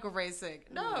motorcycle racing.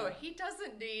 No, he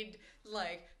doesn't need,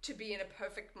 like, to be in a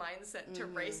perfect mindset to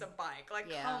race a bike. Like,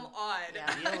 Yeah. come on.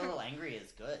 Yeah. Being a little angry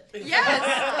is good. Yes!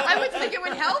 I would think it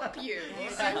would help you. You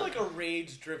seem like a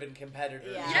rage-driven competitor.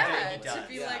 Yeah. Yeah, He to does,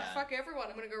 be yeah. like, fuck everyone,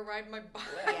 I'm gonna go ride my bike.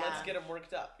 Yeah. Let's get him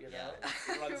worked up,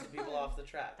 Run some people off the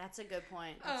track. That's a good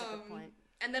point. That's a good point.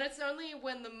 And then it's only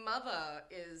when the mother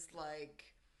is like,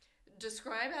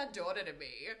 describe our daughter to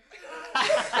me.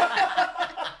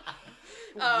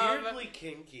 Weirdly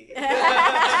kinky.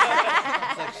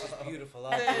 It's like, she's beautiful,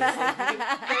 obviously.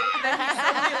 Then he's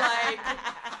suddenly like,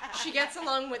 she gets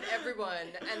along with everyone,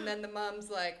 and then the mom's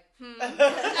like, and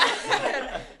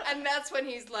that's when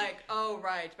he's like, oh,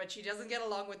 right, but she doesn't get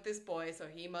along with this boy, so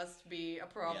he must be a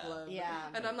problem. Yeah.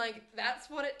 And I'm like, that's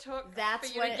what it took That's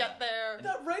for you what to it- get there.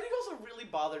 That writing also really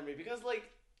bothered me because, like,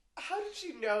 how did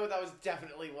she know that was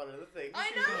definitely one of the things? I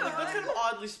she was doing? know. Like, that's kind of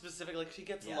oddly specific. Like, she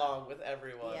gets Yeah. along with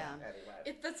everyone. Yeah.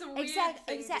 Anyway. That's a weird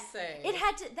thing to say. It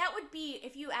had to. That would be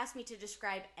if you asked me to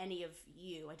describe any of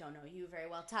you. I don't know you very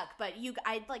well, Tuck, but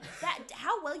I'd like that.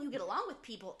 How well you get along with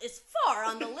people is far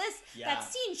on the list. Yeah. That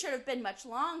scene should have been much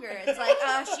longer. It's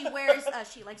like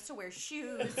she likes to wear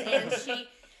shoes, and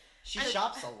She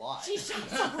shops a lot. she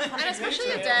shops a lot. And especially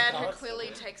a Yeah, dad who constantly.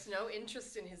 clearly takes no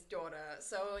interest in his daughter,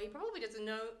 so he probably doesn't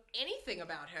know anything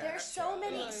about her. There's so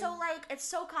many, Like- so like it's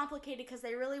so complicated because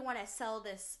they really want to sell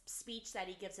this speech that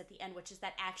he gives at the end, which is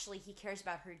that actually he cares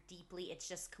about her deeply. It's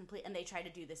just complete, and they try to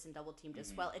do this in Double Teamed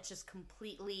as well. It's just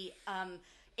completely,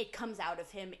 it comes out of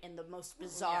him in the most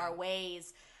bizarre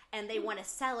ways, and they want to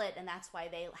sell it, and that's why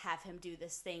they have him do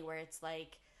this thing where it's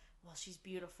like, well, she's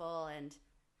beautiful and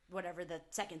whatever the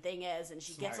second thing is, and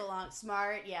she gets Smart. along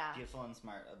smart, yeah. Beautiful and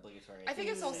smart, obligatory. I think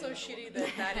it's thing to also say about a shitty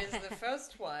woman. that is the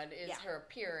first one, is Yeah. her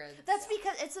appearance. That's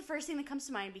because it's the first thing that comes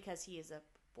to mind because he is a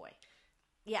boy.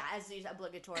 Yeah, as he's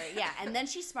obligatory. Yeah, and then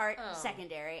she's smart, Oh.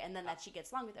 secondary, and then that she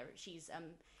gets along with her. She's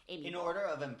amiable. In order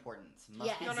of importance. Must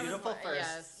Yes. be No, no, no, beautiful no, first,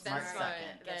 yes, smart that's second.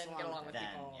 right. Gets Then along get with along with Then,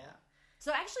 people. yeah.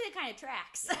 So actually, it kind of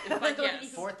tracks. But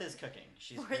yes. Fourth is cooking.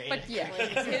 She's Fourth- great. But yeah,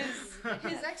 Exactly.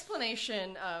 his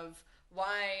explanation of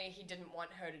why he didn't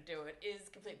want her to do it is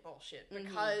complete bullshit,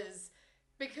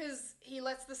 because he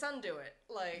lets the son do it.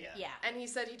 Like, Yeah. Yeah. and he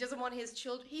said he doesn't want his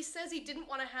children. He says he didn't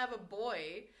want to have a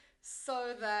boy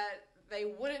so that they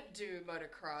wouldn't do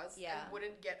motocross Yeah. and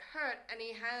wouldn't get hurt. And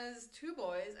he has two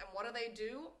boys, and what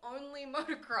do? Only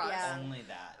motocross. Yeah. Only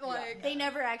that. Like- They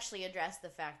never actually address the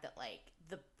fact that like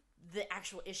the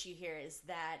actual issue here is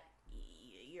that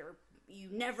you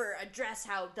never address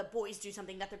how the boys do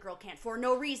something that the girl can't for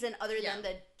no reason other Yeah. than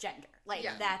the gender. Like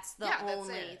Yeah. that's the Yeah, that's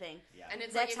only it. thing. Yeah. And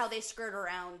it's That's like how it's- they skirt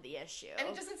around the issue. And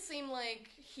it doesn't seem like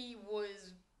he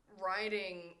was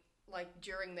riding like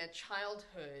during their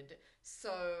childhood,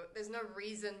 so there's no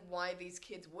reason why these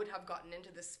kids would have gotten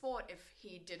into the sport if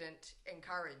he didn't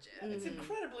encourage it. It's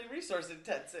incredibly resource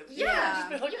intensive. Yeah. Just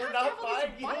be like, You we're have to not have all these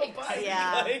buying you a bikes. bike.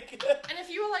 Yeah. Like, And if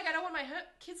you were like, I don't want my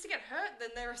kids to get hurt, then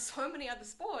there are so many other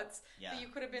sports Yeah. that you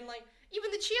could have been like,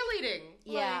 even the cheerleading.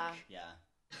 yeah, Like, Yeah.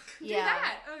 do yeah,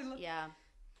 that. Oh, look, yeah.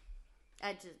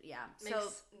 I just makes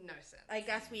So no sense. I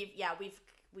guess we've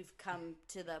we've come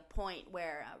to the point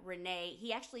where Renee,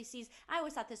 he actually sees. I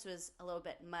always thought this was a little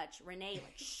bit much. Renee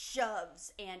like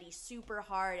shoves Andy super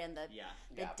hard, and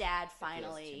the dad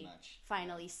finally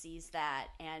sees that,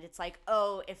 and it's like,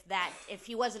 oh, if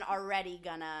he wasn't already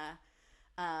gonna,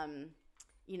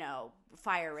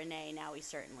 fire Renee, now he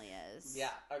certainly is. Yeah,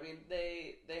 I mean,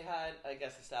 they had, I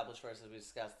guess, established first, as we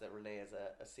discussed, that Renee is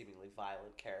a seemingly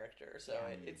violent character. So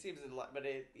it seems, but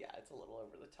it's a little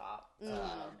over the top.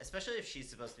 Especially if she's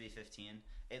supposed to be 15.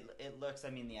 It looks, I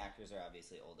mean, the actors are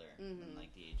obviously older than,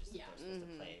 like, the ages that they're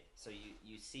supposed to play. So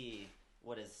you see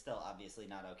what is still obviously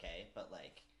not okay, but,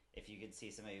 like, if you could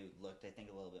see somebody who looked, I think,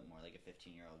 a little bit more like a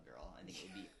 15-year-old girl, I think it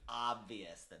would be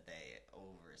obvious that they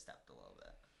overstepped a little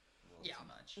bit. Too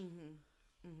much.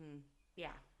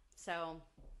 Yeah. So,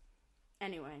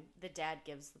 anyway, the dad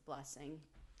gives the blessing.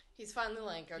 He's finally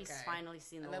like, okay. He's finally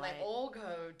seen the light. And then they all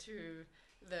go to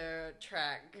the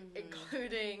track,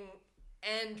 including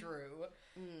Andrew,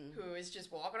 who is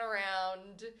just walking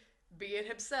around being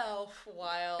himself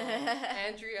while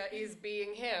Andrea is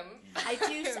being him.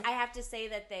 I have to say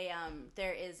that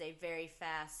there is a very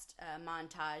fast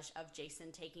montage of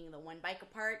Jason taking the one bike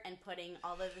apart and putting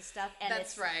all of the stuff. And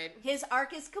that's right. His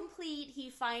arc is complete. He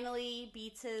finally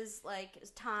beats his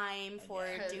time for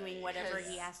doing whatever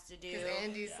he has to do. Because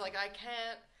Andy's like, I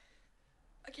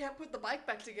can't put the bike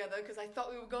back together because I thought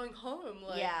we were going home.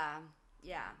 Yeah.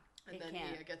 And then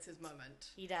he gets his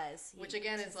moment. He does. Which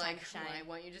again is like, why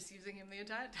weren't you just using him the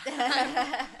entire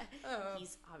time?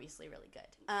 He's obviously really good.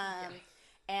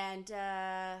 And,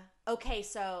 okay,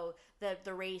 so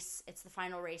the race, it's the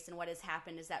final race, and what has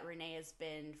happened is that Renee has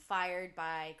been fired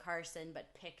by Carson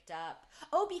but picked up.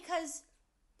 Oh, because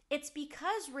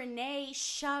Renee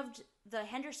shoved the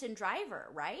Henderson driver,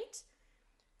 right?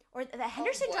 Or the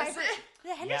Henderson driver.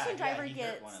 The Henderson driver he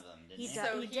gets. hurt one of them, didn't he?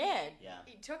 He did. Yeah.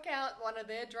 He took out one of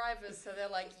their drivers, so they're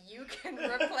like, you can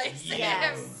replace him.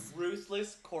 Yes.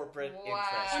 Ruthless corporate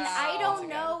interest. And I don't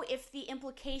know if the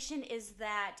implication is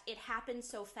that it happened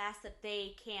so fast that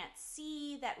they can't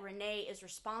see that Renee is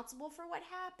responsible for what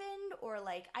happened, or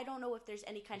I don't know if there's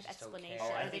any kind of explanation.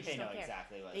 Oh, I or think they know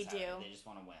exactly what's happening. Do. They just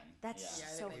want to win. That's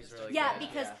so. Really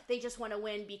because they just want to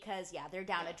win because they're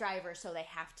down a driver, so they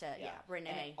have to.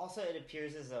 Renee. And also, it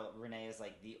appears as though Renee is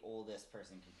the oldest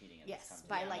person competing in this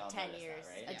company. By 10 years,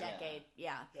 that, right? a decade.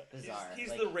 Yeah. Bizarre.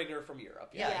 He's the ringer from Europe.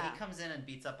 He comes in and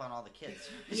beats up on all the kids.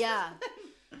 Yeah.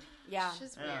 It's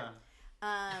just weird.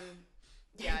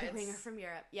 The ringer from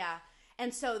Europe. Yeah.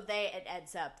 And so it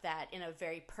ends up that in a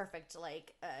very perfect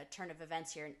turn of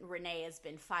events here, Renee has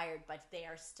been fired, but they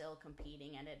are still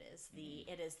competing, and it is the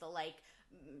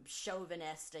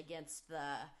chauvinist against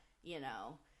the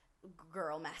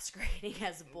girl masquerading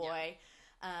as a boy.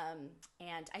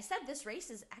 And I said this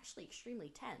race is actually extremely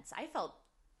tense. I felt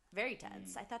very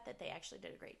tense. I thought that they actually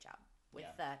did a great job with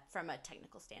from a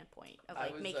technical standpoint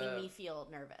of making me feel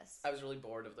nervous. I was really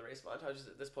bored of the race montages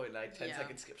at this point, and I 10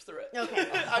 seconds skipped through it. Okay.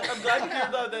 I'm glad to hear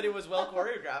though that it was well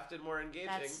choreographed and more engaging.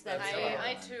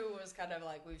 I too was kind of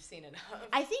like, we've seen enough.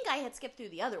 I think I had skipped through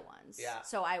the other ones. Yeah.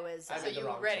 So I was. I made the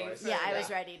wrong ready choice. I was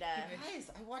ready to. Guys,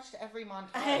 I watched every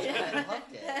montage and I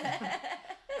loved it.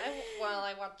 I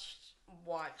watched.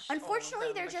 Unfortunately,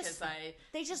 all of them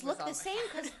they just look the same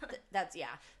because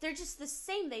they're just the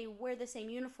same. They wear the same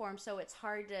uniform, so it's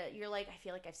hard to. You're like, I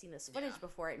feel like I've seen this footage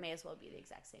before. It may as well be the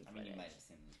exact same footage. I mean, you might have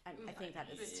seen. I think that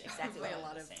is exactly what a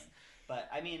lot of. Same. But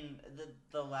I mean,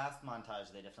 the last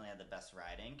montage they definitely had the best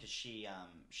riding because she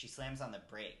slams on the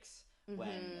brakes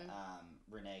when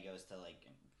Renee goes to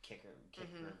kick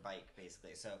her bike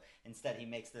basically. So instead he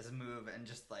makes this move and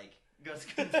just goes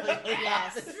completely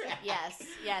yes,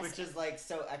 which is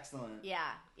so excellent.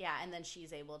 Yeah, and then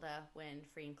she's able to win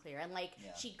free and clear, and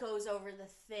she goes over the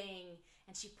thing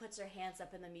and she puts her hands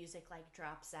up and the music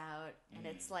drops out and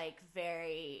it's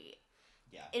very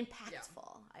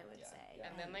impactful, I would say.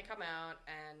 And then they come out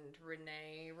and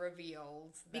Renee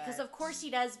reveals that because of course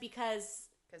he does because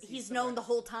he's known the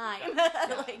whole time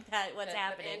what's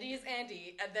happening. Andy is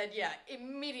Andy, and then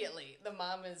immediately the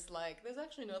mom is like, "There's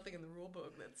actually nothing in the rule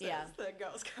book that says that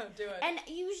girls can't do it." And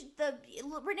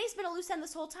Renee's been a loose end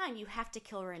this whole time. You have to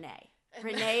kill Renee.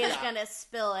 Renee is gonna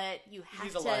spill it.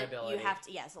 He's a liability.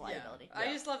 It's a liability. I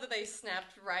just love that they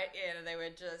snapped right in and they were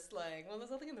just like, well,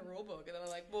 there's nothing in the rule book, and then they're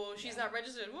like, well, she's not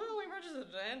registered. Well, we registered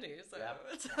Andy, so.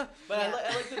 But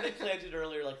I like that they planted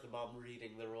earlier, the mom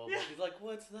reading the rule book. He's like,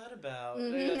 what's that about?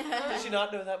 Does she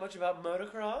not know that much about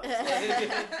motocross?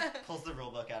 Pulls the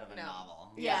rule book out of a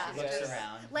novel. Yeah. Looks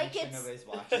around. Like sure it's nobody's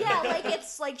watching. Yeah,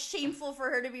 it's shameful for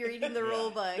her to be reading the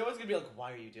rule book. No one's gonna be like,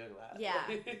 why are you doing that? Yeah.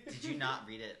 Did you not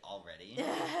read it already?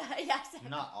 already. Yes.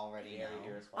 Not already Very know.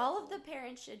 irresponsible. All of the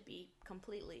parents should be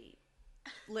completely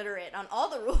literate on all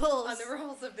the rules. On the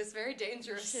rules of this very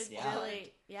dangerous Should Yeah.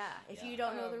 really, if Yeah. you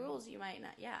don't know the rules, you might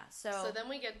not. Yeah. So then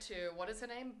we get to, what is her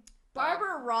name?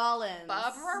 Barbara Rollins.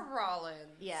 Barbara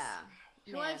Rollins. Yeah.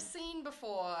 Who Man. I've seen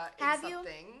before in Have you?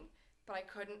 something, but I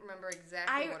couldn't remember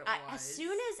exactly what it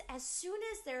was. As soon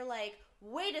as they're like,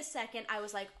 wait a second, I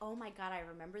was like, oh my god, I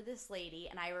remember this lady,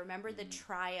 and I remember the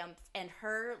triumph and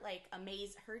her like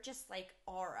her just like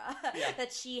aura Yeah.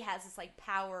 that she has, this like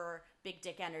power, big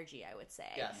dick energy, I would say.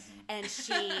 Yes. And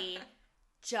she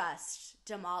just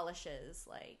demolishes,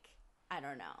 like, I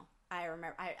don't know. I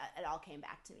remember, it all came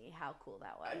back to me how cool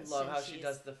that I was. love And how she she's-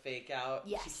 does the fake out.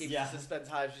 Yes. She keeps Yeah. the suspense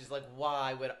high. She's like,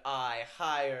 why would I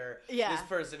hire Yeah. this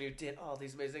person who did all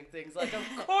these amazing things? Like, of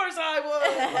course I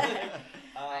would!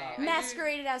 I do-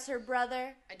 masqueraded as her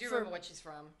brother. I do for- remember what she's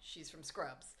from. She's from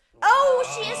Scrubs. Oh,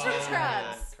 she is from Oh,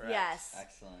 Scrubs. correct. Yes.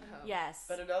 Excellent. Yes.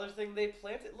 But another thing they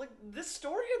planted, like, this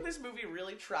story in this movie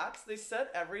really tracks. They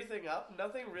set everything up.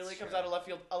 Nothing really comes true. out of left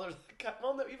field other than,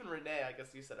 well, no, even Renee, I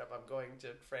guess you set up, I'm going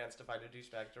to France to find a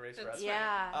douchebag to race for us. That's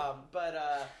Yeah.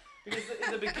 Because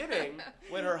in the beginning,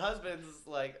 when her husband's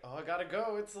like, oh, I gotta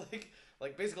go, it's like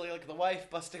basically like the wife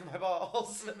busting my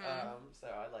balls. So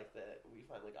I like that we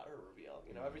finally got her reveal.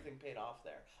 You know, everything paid off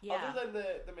there. Yeah. Other than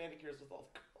the manicures with all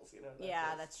the girls, you know.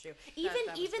 That's true. that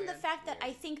was Even the weird. fact that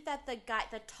I think that the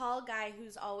tall guy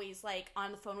who's always like on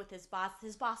the phone with his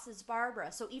boss is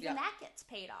Barbara. So even Yeah. that gets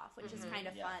paid off, which is kind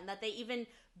of Yeah. fun. That they even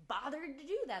bothered to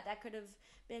do that. That could have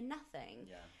been nothing.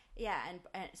 Yeah. Yeah,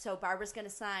 and so Barbara's going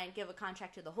to give a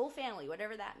contract to the whole family,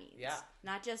 whatever that means. Yeah.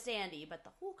 Not just Andy, but the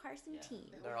whole Carson Yeah. team.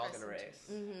 They're all gonna race.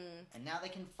 And now they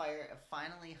can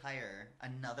finally hire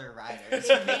another rider They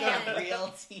to make can. a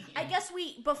real team. I guess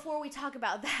before we talk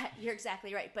about that, you're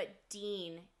exactly right. But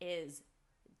Dean is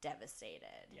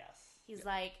devastated. Yes. He's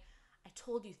like, I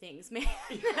told you things, man.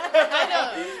 I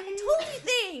know. I told you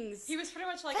things. He was pretty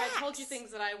much like, I told you Facts.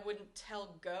 things that I wouldn't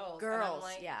tell girls. And Girls, I'm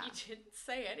like, yeah. you didn't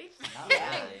say anything. Not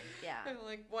Yeah. really. Yeah. I'm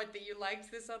like, what, that you liked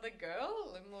this other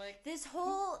girl? I'm like, This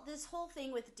whole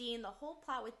thing with Dean, the whole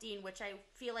plot with Dean, which I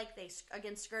feel like they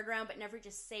again skirt around, but never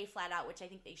just say flat out, which I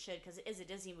think they should because it is a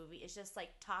Disney movie. Is just like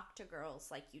talk to girls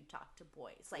like you talk to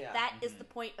boys. Like Yeah. that is the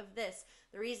point of this.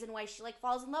 The reason why she like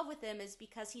falls in love with him is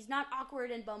because he's not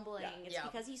awkward and bumbling. Yeah. It's Yeah.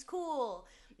 because he's cool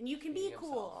and you can be Being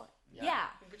cool. himself. Yeah.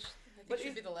 which I think But should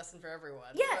is- be the lesson for everyone.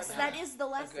 Yes, But, that is the A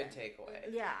lesson. good takeaway.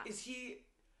 Yeah. Is he?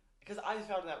 Because I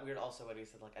found that weird also when he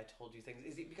said like I told you things.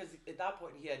 Is he because at that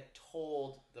point he had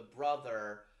told the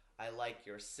brother I like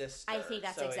your sister. I think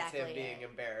that's so exactly it's him being it.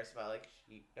 embarrassed by like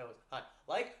she knows I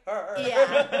like her.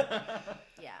 Yeah.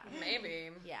 Yeah. Maybe.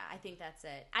 Yeah, I think that's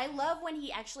it. I love when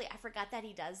he actually, I forgot that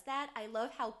he does that. I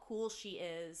love how cool she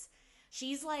is.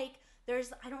 She's like,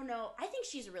 I don't know, I think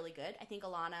she's really good. I think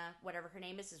Alana, whatever her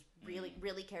name is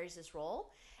really carries this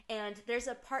role. And there's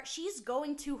a part, she's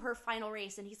going to her final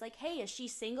race and he's like, hey, is she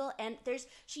single? And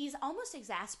she's almost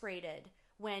exasperated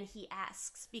when he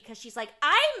asks because she's like,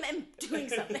 I'm doing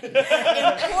something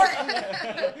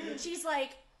important. She's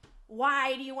like,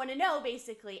 why do you want to know,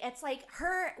 basically? It's like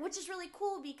her, which is really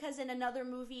cool because in another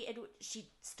movie, she'd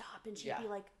stop and she'd be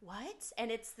like, what? And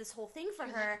it's this whole thing for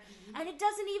her. And it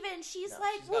doesn't even, she's No,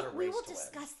 like, she's got a we race will to win.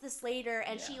 discuss this later.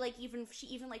 And Yeah. she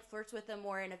even like flirts with him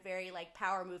more in a very like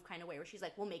power move kind of way where she's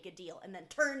like, we'll make a deal and then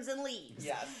turns and leaves.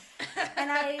 Yes. And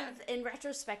in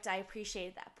retrospect, I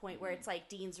appreciated that point where it's like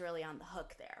Dean's really on the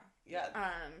hook there. Yeah.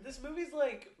 This movie's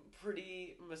like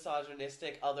pretty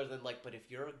misogynistic other than like, but if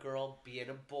you're a girl being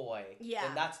a boy, Yeah.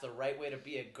 then that's the right way to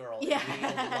be a girl. Yeah. And we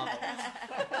love it.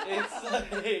 It's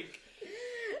like,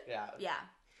 yeah. Yeah.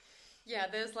 Yeah,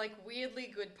 there's like weirdly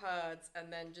good parts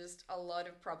and then just a lot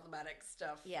of problematic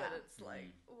stuff Yeah. that it's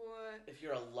like, what? If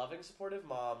you're a loving, supportive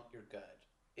mom, you're good.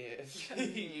 If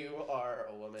you are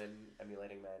a woman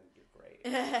emulating men, you're great.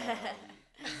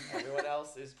 Everyone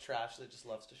else is trash that just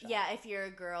loves to shop. Yeah, if you're a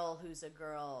girl who's a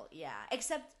girl, yeah.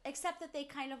 Except that they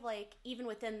kind of like even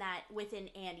within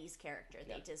Andy's character,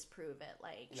 they disprove it.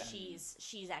 Like Yeah.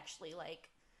 she's actually like,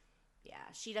 yeah,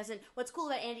 she doesn't. What's cool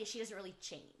about Andy is she doesn't really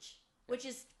change, which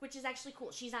is actually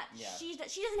cool. She's not. Yeah. She doesn't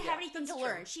have Yeah, anything to that's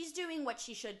learn. true. She's doing what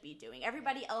she should be doing.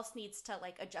 Everybody else needs to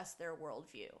like adjust their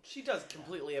worldview. She does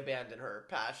completely abandon her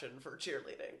passion for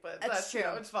cheerleading, but That's that's true.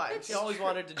 it's fine. She always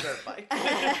wanted to dirt bike.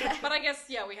 But I guess,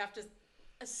 yeah, we have to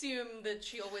assume that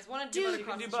she always wanted to do Dude,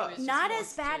 motocross. do and both. she was just Not wants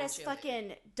as bad to as cheerlead.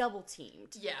 fucking Double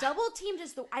Teamed. Yeah. Double Teamed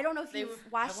is I don't know if They you've were-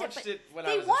 watched I it, watched but it when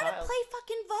they I was a want to child. play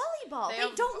fucking volleyball. They They,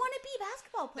 are don't vo- want to be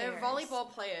basketball players. They're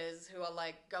volleyball players who are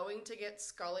like going to get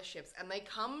scholarships and they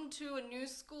come to a new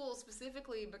school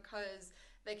specifically because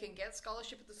they can get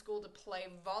scholarship at the school to play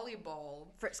volleyball.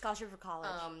 For scholarship for college.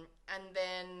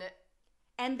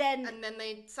 And then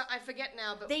they, so I forget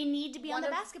now, but they need to be on the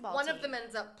basketball team. team. One of them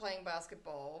ends up playing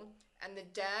basketball, and the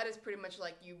dad is pretty much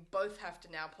like, you both have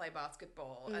to now play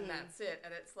basketball, and that's it.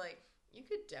 And it's like, you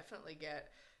could definitely get,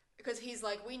 because he's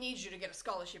like, we need you to get a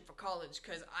scholarship for college,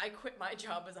 because I quit my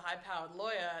job as a high-powered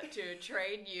lawyer to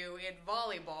train you in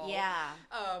volleyball. Yeah.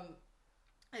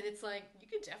 And it's like, you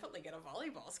could definitely get a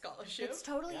volleyball scholarship. It's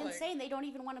totally insane. They don't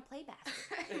even want to play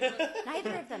basketball.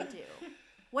 Neither of them do.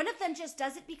 One of them just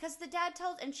does it because the dad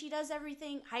tells, and she does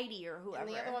everything, Heidi or whoever.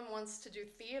 And the other one wants to do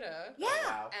theater. Yeah. Oh,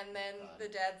 wow. And then the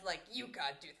dad's like, you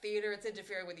can't do theater, it's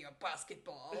interfering with your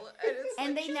basketball. And, it's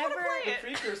And like, they "She's gonna never- play The it."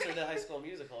 precursor to High School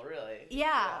Musical, really.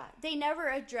 Yeah. They never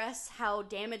address how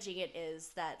damaging it is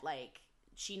that, like,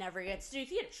 she never gets to do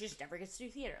theater. She just never gets to do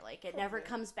theater. Like, it never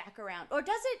comes back around. Or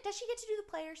does it? Does she get to do the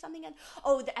play or something? And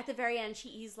at the very end,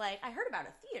 he's like, I heard about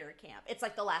a theater camp. It's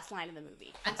like the last line of the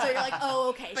movie. And so you're like, oh,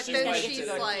 okay, But she's then going to get to she's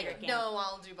go to like, theater camp. no,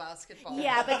 I'll do basketball.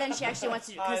 Yeah, but then she actually wants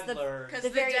to do Because Because the the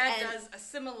very dad end- does a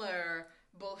similar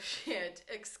bullshit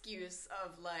excuse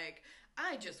of like,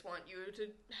 I just want you to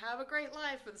have a great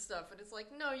life and stuff. And it's like,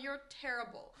 no, you're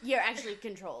terrible. You're actually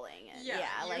controlling it. Yeah, Yeah,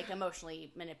 you're- like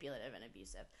emotionally manipulative and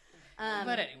abusive.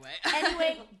 But anyway.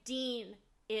 Anyway, Dean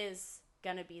is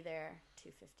gonna be their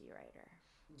 250 writer.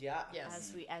 Yeah.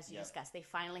 Yes. As you discussed, they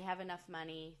finally have enough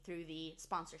money through the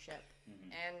sponsorship.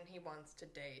 And he wants to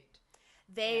date.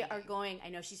 They are going. I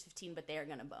know she's 15, but they are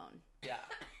gonna bone. Yeah.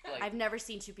 Like, I've never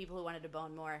seen two people who wanted to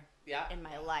bone more yeah. in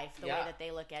my life. The way that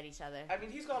they look at each other. I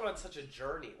mean, he's gone on such a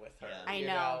journey with her. Yeah. I you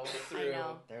know. through, I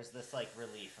know. There's this like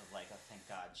relief of like, oh, thank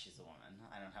God she's a woman.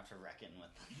 I don't have to reckon with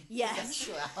Yes.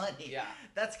 sexuality. Yeah.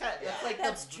 That's Yeah. like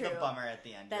That's the true. bummer at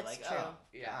the end. That's You're like, true. oh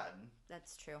Yeah. God.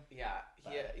 That's true. Yeah,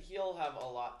 But- he'll have a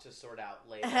lot to sort out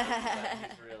later. But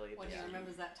he's really When he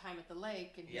remembers that time at the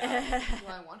lake, and he's Yeah. like, do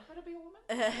I want her to be a woman?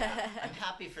 I'm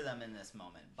happy for them in this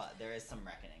moment, but there is some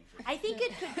reckoning for I think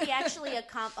it could be actually a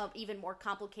even more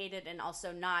complicated and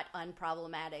also not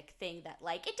unproblematic thing that,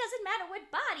 like, it doesn't matter what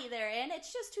body they're in,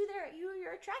 it's just who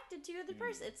you're attracted to, the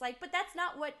person. It's like, but that's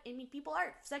not what, I mean, people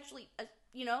are sexually,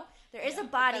 there is a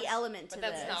body element to But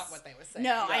that's this. not what they were saying.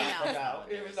 No, Yeah, I know.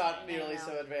 no, it was not nearly know.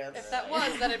 so advanced. If that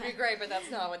was, that'd be great, but that's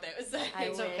not what they were saying. I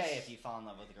It's wish. okay if you fall in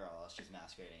love with a girl while she's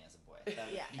masquerading as a boy.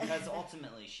 Yeah. Because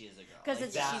ultimately she is a girl. 'Cause Like,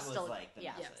 it's- that she's was still- like the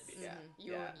yeah. message. Yes.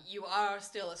 Yeah. You are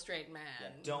still a straight man. Yeah,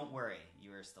 don't worry,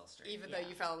 you are still straight. Even though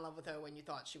you fell in love with her when you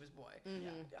thought she was boy.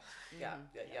 Yeah.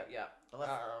 But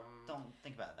let's, don't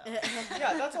think about that.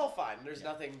 Yeah, that's all fine. There's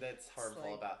nothing that's harmful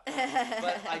like- about that.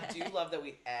 But I do love that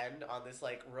we end on this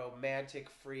like romantic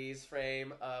freeze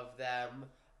frame of them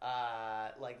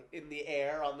like in the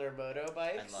air on their motorbikes.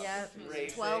 I love Yeah, this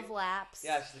racing. 12 laps.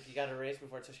 Yeah, she's like, you got to race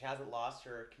before, so she hasn't lost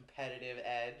her competitive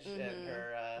edge and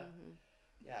her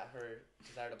her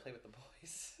desire to play with the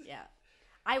boys. Yeah.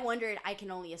 I wondered, I can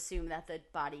only assume that the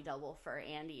body double for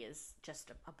Andy is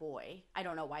just a boy. I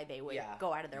don't know why they would Yeah.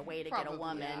 go out of their way to get a Probably,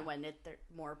 woman yeah. when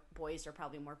more boys are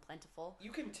probably more plentiful.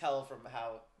 You can tell from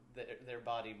how their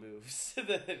body moves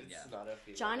that it's not a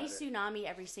female. Johnny matter. Tsunami,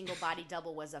 every single body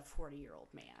double was a 40-year-old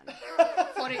man.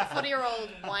 40-year-old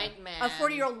white man. A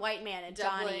 40-year-old white man, and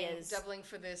Johnny is doubling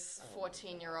for this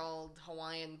 14-year-old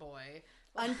Hawaiian boy.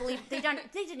 unbelievable. They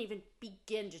didn't even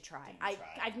begin to try. try.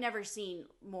 I've never seen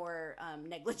more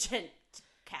negligent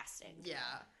casting. Yeah.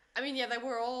 I mean, yeah, they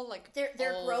were all like They're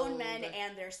grown old. men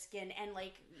and their skin and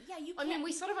like you I can't. mean,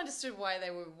 we sort of understood why they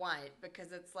were white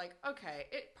because it's like, okay,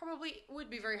 it probably would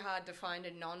be very hard to find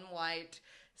a non-white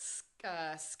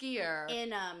skier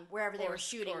in wherever they or were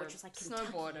shooting, or which was like Kentucky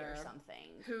snowboarder or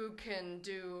something. who can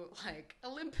do like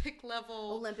Olympic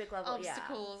level Yeah.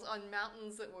 obstacles on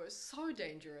mountains that were so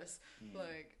dangerous.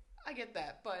 Like, I get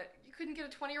that, but you couldn't get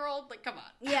a 20-year-old. Like, come on.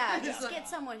 Yeah, Just just like, get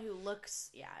someone who looks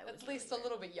it at was least really a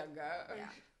little bit younger. Yeah.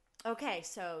 Okay,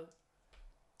 so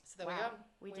So there we Wow, go.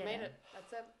 we We did made it. it.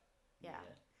 That's it. yeah.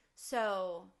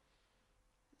 So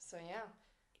So yeah.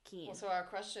 Keen. Well, so our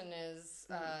question is,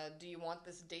 do you want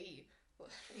this D?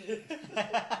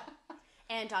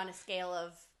 And on a scale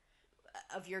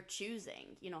of your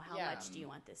choosing, how Yeah. much do you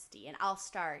want this D? And I'll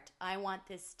start. I want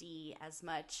this D as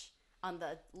much on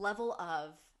the level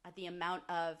of at the amount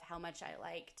of how much I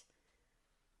liked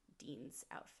Dean's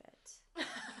outfit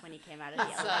when he came out of the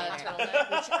elevator,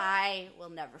 turtleneck. which I will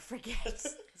never forget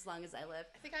as long as I live.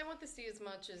 I think I want this D as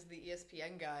much as the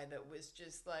ESPN guy that was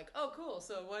just like, oh, cool,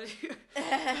 so what do you...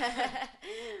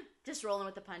 Just rolling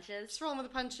with the punches. Just rolling with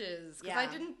the punches. Because Yeah. I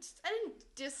didn't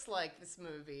dislike this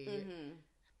movie,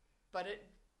 but it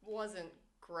wasn't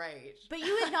great. But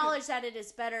you acknowledge that it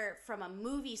is better from a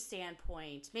movie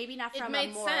standpoint. Maybe not from a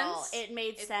made moral. sense. It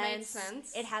made It sense. made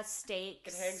sense. It has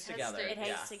stakes. It hangs together. It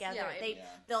hangs together. Yeah,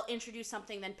 They'll introduce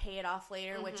something, then pay it off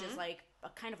later, which is like a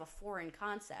kind of a foreign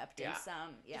concept in Yeah.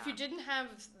 some. Yeah. If you didn't have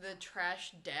the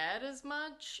trash dad as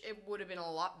much, it would have been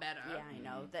a lot better. Yeah, I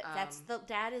know. That's the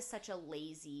dad is such a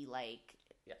lazy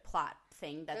plot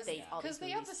thing that they all these because the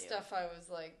movies other do. stuff I was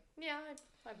like, yeah,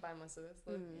 I'd buy most of this.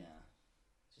 Like, Yeah.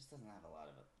 Just doesn't have a lot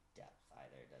of depth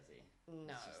either, does he?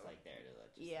 No. It's just like there to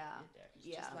just Yeah. be a dick.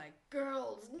 Yeah. Just like,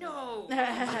 girls, no.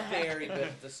 Very good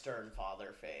at the stern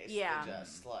father face. Yeah.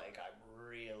 Just like, I'm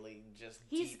really just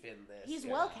He's- deep in this. He's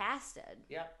yeah. well casted.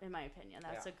 Yeah. In my opinion,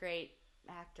 that's Yeah. a great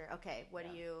actor. Okay, what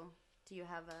Yeah. do you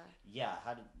have a Yeah,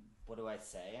 what do I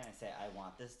say? I say I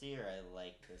want this D or I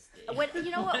like this D. what? You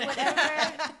know what? Whatever.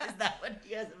 Is that what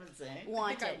you guys have been saying?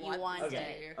 Want I it? think I You want want this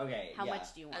it? D. Okay. How yeah.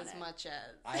 much do you want As it? much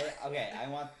as.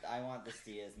 I want this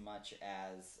D as much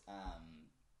as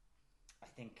I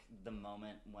think the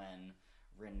moment when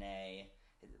Renee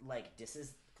like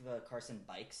disses the Carson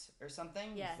bikes or something.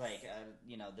 Yes. It's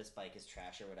like this bike is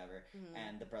trash or whatever,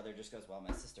 and the brother just goes, "Well,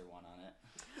 my sister won on it."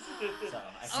 So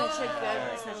I Such think a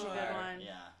that's good one.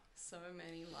 Yeah. So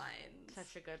many lines.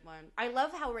 Such a good one. I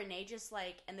love how Renee just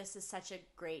and this is such a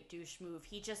great douche move.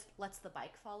 He just lets the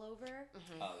bike fall over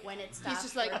Oh, yeah. when it stops. He's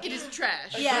just like, working. it is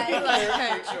trash. Yeah,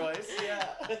 Very good choice.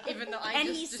 Yeah. Even though I And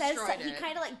just he says destroyed he it.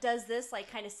 kind of does this,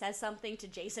 kind of says something to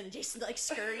Jason, and Jason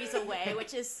scurries away,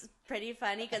 which is pretty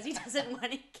funny because he doesn't want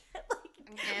to get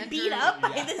Andrew- beat up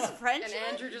by Yeah. this friendship.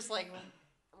 And Andrew just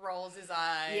rolls his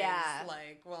eyes. Yeah.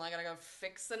 Like, well, I gotta go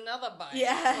fix another bike.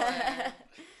 Yeah.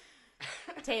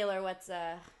 Taylor, what's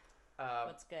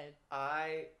good?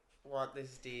 I want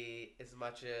this D as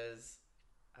much as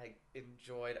I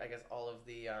enjoyed, I guess, all of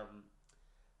the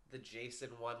Jason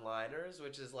one-liners,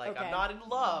 which is like, Okay. I'm not in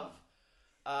love.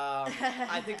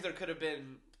 I think there could have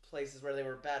been places where they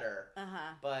were better,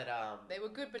 but They were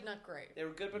good, but not great. they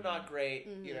were good but not great.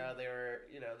 Mm-hmm. They were,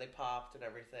 they popped and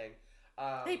everything.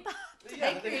 They popped. Yeah,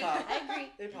 I they agree. popped. I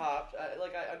agree. They popped.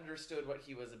 I understood what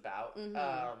he was about.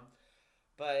 Mhm.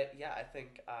 But yeah, I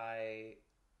think I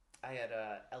had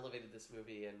elevated this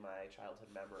movie in my childhood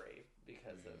memory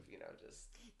because of just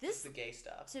This the gay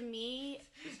stuff. to me,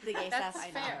 the gay That's stuff.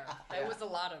 I know. fair. There Yeah. was a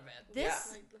lot of it.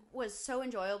 This Yeah. was so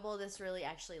enjoyable. This really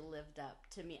actually lived up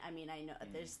to me. I mean, I know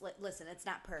there's listen, it's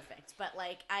not perfect, but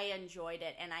I enjoyed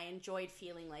it, and I enjoyed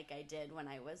feeling like I did when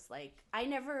I was I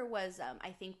never was.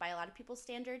 I think by a lot of people's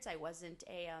standards, I wasn't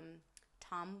a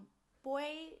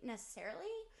tomboy necessarily.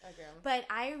 Okay. But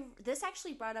this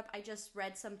actually brought up. I just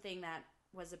read something that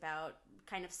was about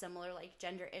kind of similar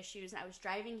gender issues, and I was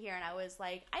driving here, and I was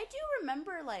I do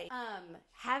remember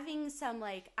having some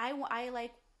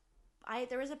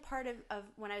there was a part of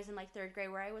when I was in third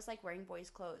grade where I was wearing boys'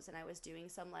 clothes, and I was doing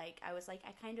some I was I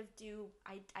kind of do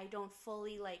I don't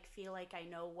fully feel like I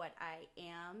know what I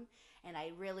am, and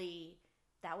I really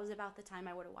that was about the time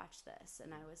I would have watched this,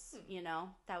 and I was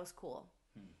that was cool.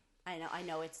 I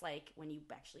know it's when you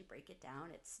actually break it down,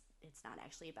 it's not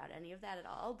actually about any of that at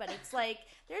all, but it's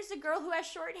there's a girl who has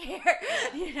short hair,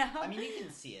 I mean, you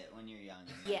can see it when you're young. And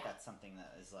Yeah. That's something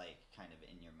that is kind of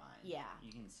in your mind. Yeah.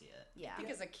 You can see it. Yeah. I think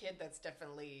as a kid, that's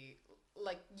definitely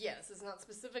yes, it's not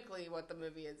specifically what the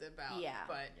movie is about. Yeah.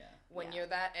 But Yeah. when Yeah. you're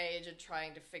that age of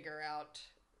trying to figure out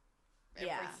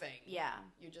everything, Yeah.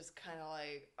 you just kind of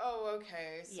oh,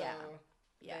 okay, so Yeah.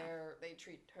 they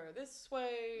treat her this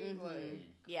way, Mhm.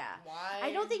 Yeah. why?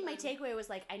 I don't think my takeaway was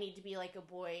I need to be a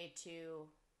boy to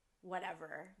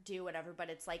do whatever, but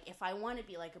it's if I want to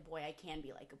be like a boy, I can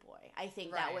be like a boy. I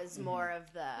think that Right. was more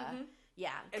of the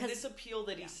And this appeal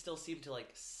that he still seemed to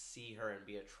see her and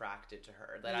be attracted to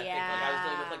her. That I think I was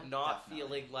dealing with not Definitely.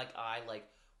 feeling like I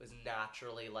was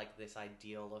naturally this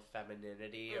ideal of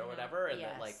femininity or whatever, and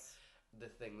yes. that the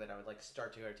thing that I would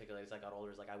start to articulate as I got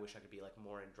older is I wish I could be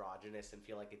more androgynous and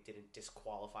feel like it didn't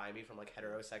disqualify me from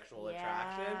heterosexual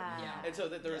attraction. Yeah. And so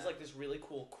that there was this really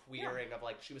cool queering of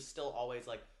she was still always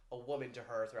a woman to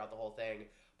her throughout the whole thing,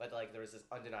 but there was this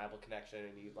undeniable connection,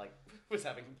 and you was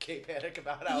having gay panic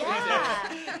about how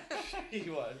he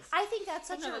was. I think that's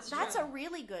that's a true.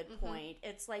 really good point.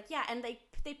 It's and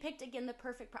they picked again the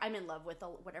perfect. I'm in love with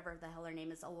whatever the hell her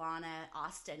name is, Alana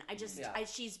Austin.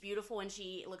 She's beautiful when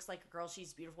she looks like a girl.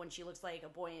 She's beautiful when she looks like a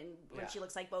boy, and when she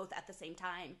looks like both at the same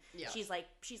time. Yeah. She's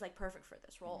perfect for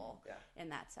this role. Yeah. In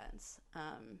that sense.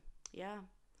 Yeah.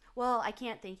 Well, I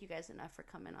can't thank you guys enough for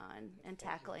coming on and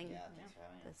tackling Yeah, thanks for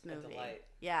having us. this movie. delight.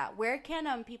 Yeah. Where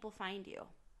can people find you?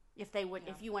 If they would,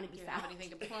 if you want to be Do you found. have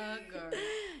anything to plug or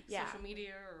Yeah. social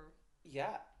media or?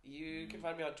 Yeah, you can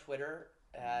find me on Twitter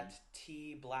at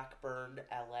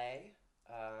tblackburnla.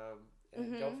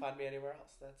 And don't find me anywhere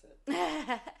else. That's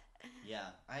it. Yeah,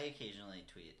 I occasionally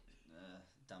tweet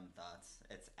dumb thoughts.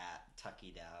 It's at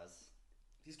Tucky Dows.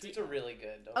 These tweets are really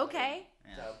good. Okay.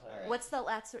 Yeah. Right. What's the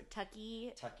last word?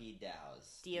 Tucky? Tucky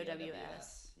Dows.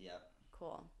 D-O-W-S. Yep.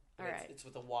 Cool. And All right. It's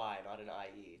with a Y, not an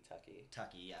I-E. Tucky.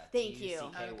 Tucky, yeah. Thank you.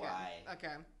 Tucky.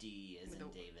 Okay. D is in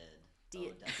David.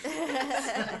 D-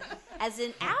 O-W-S. As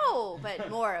in ow, but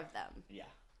more of them. Yeah.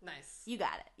 Nice. You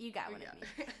got it. You got what I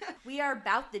mean. We are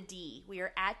About the D. We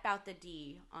are at About the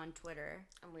D on Twitter.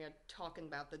 And we are talking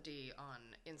about the D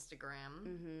on Instagram.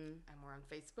 And we're on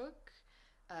Facebook.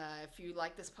 If you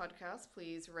like this podcast,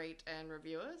 please rate and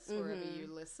review us wherever you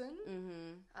listen.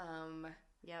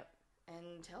 Yep.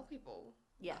 And tell people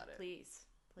Yeah, about it. please.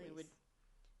 We would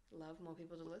love more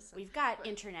people to listen. We've got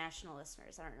international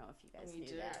listeners. I don't know if you guys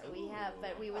knew that. We have,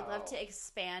 but we would love to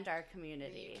expand our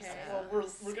community. Okay. So. Well,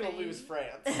 we're going to lose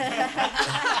France.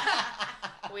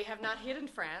 We have not hidden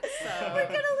France, so... We're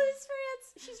going to lose France.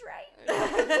 She's right.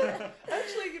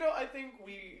 Actually, I think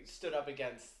we stood up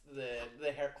against the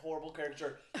horrible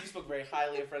caricature. You spoke very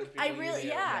highly of French people. I really,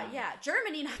 yeah.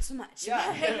 Germany, not so much.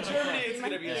 Yeah, Germany is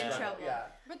going to be in a trouble. Yeah.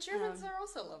 But Germans are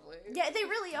also lovely. Yeah, they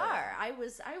really are. I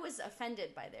was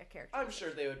offended by their character. I'm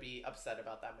sure they would be upset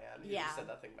about that man who said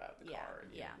that thing about the car.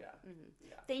 And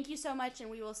Thank you so much, and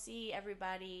we will see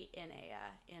everybody in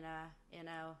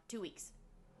 2 weeks.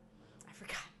 I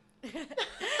forgot.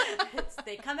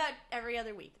 They come out every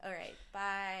other week. All right.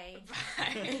 Bye.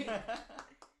 Bye.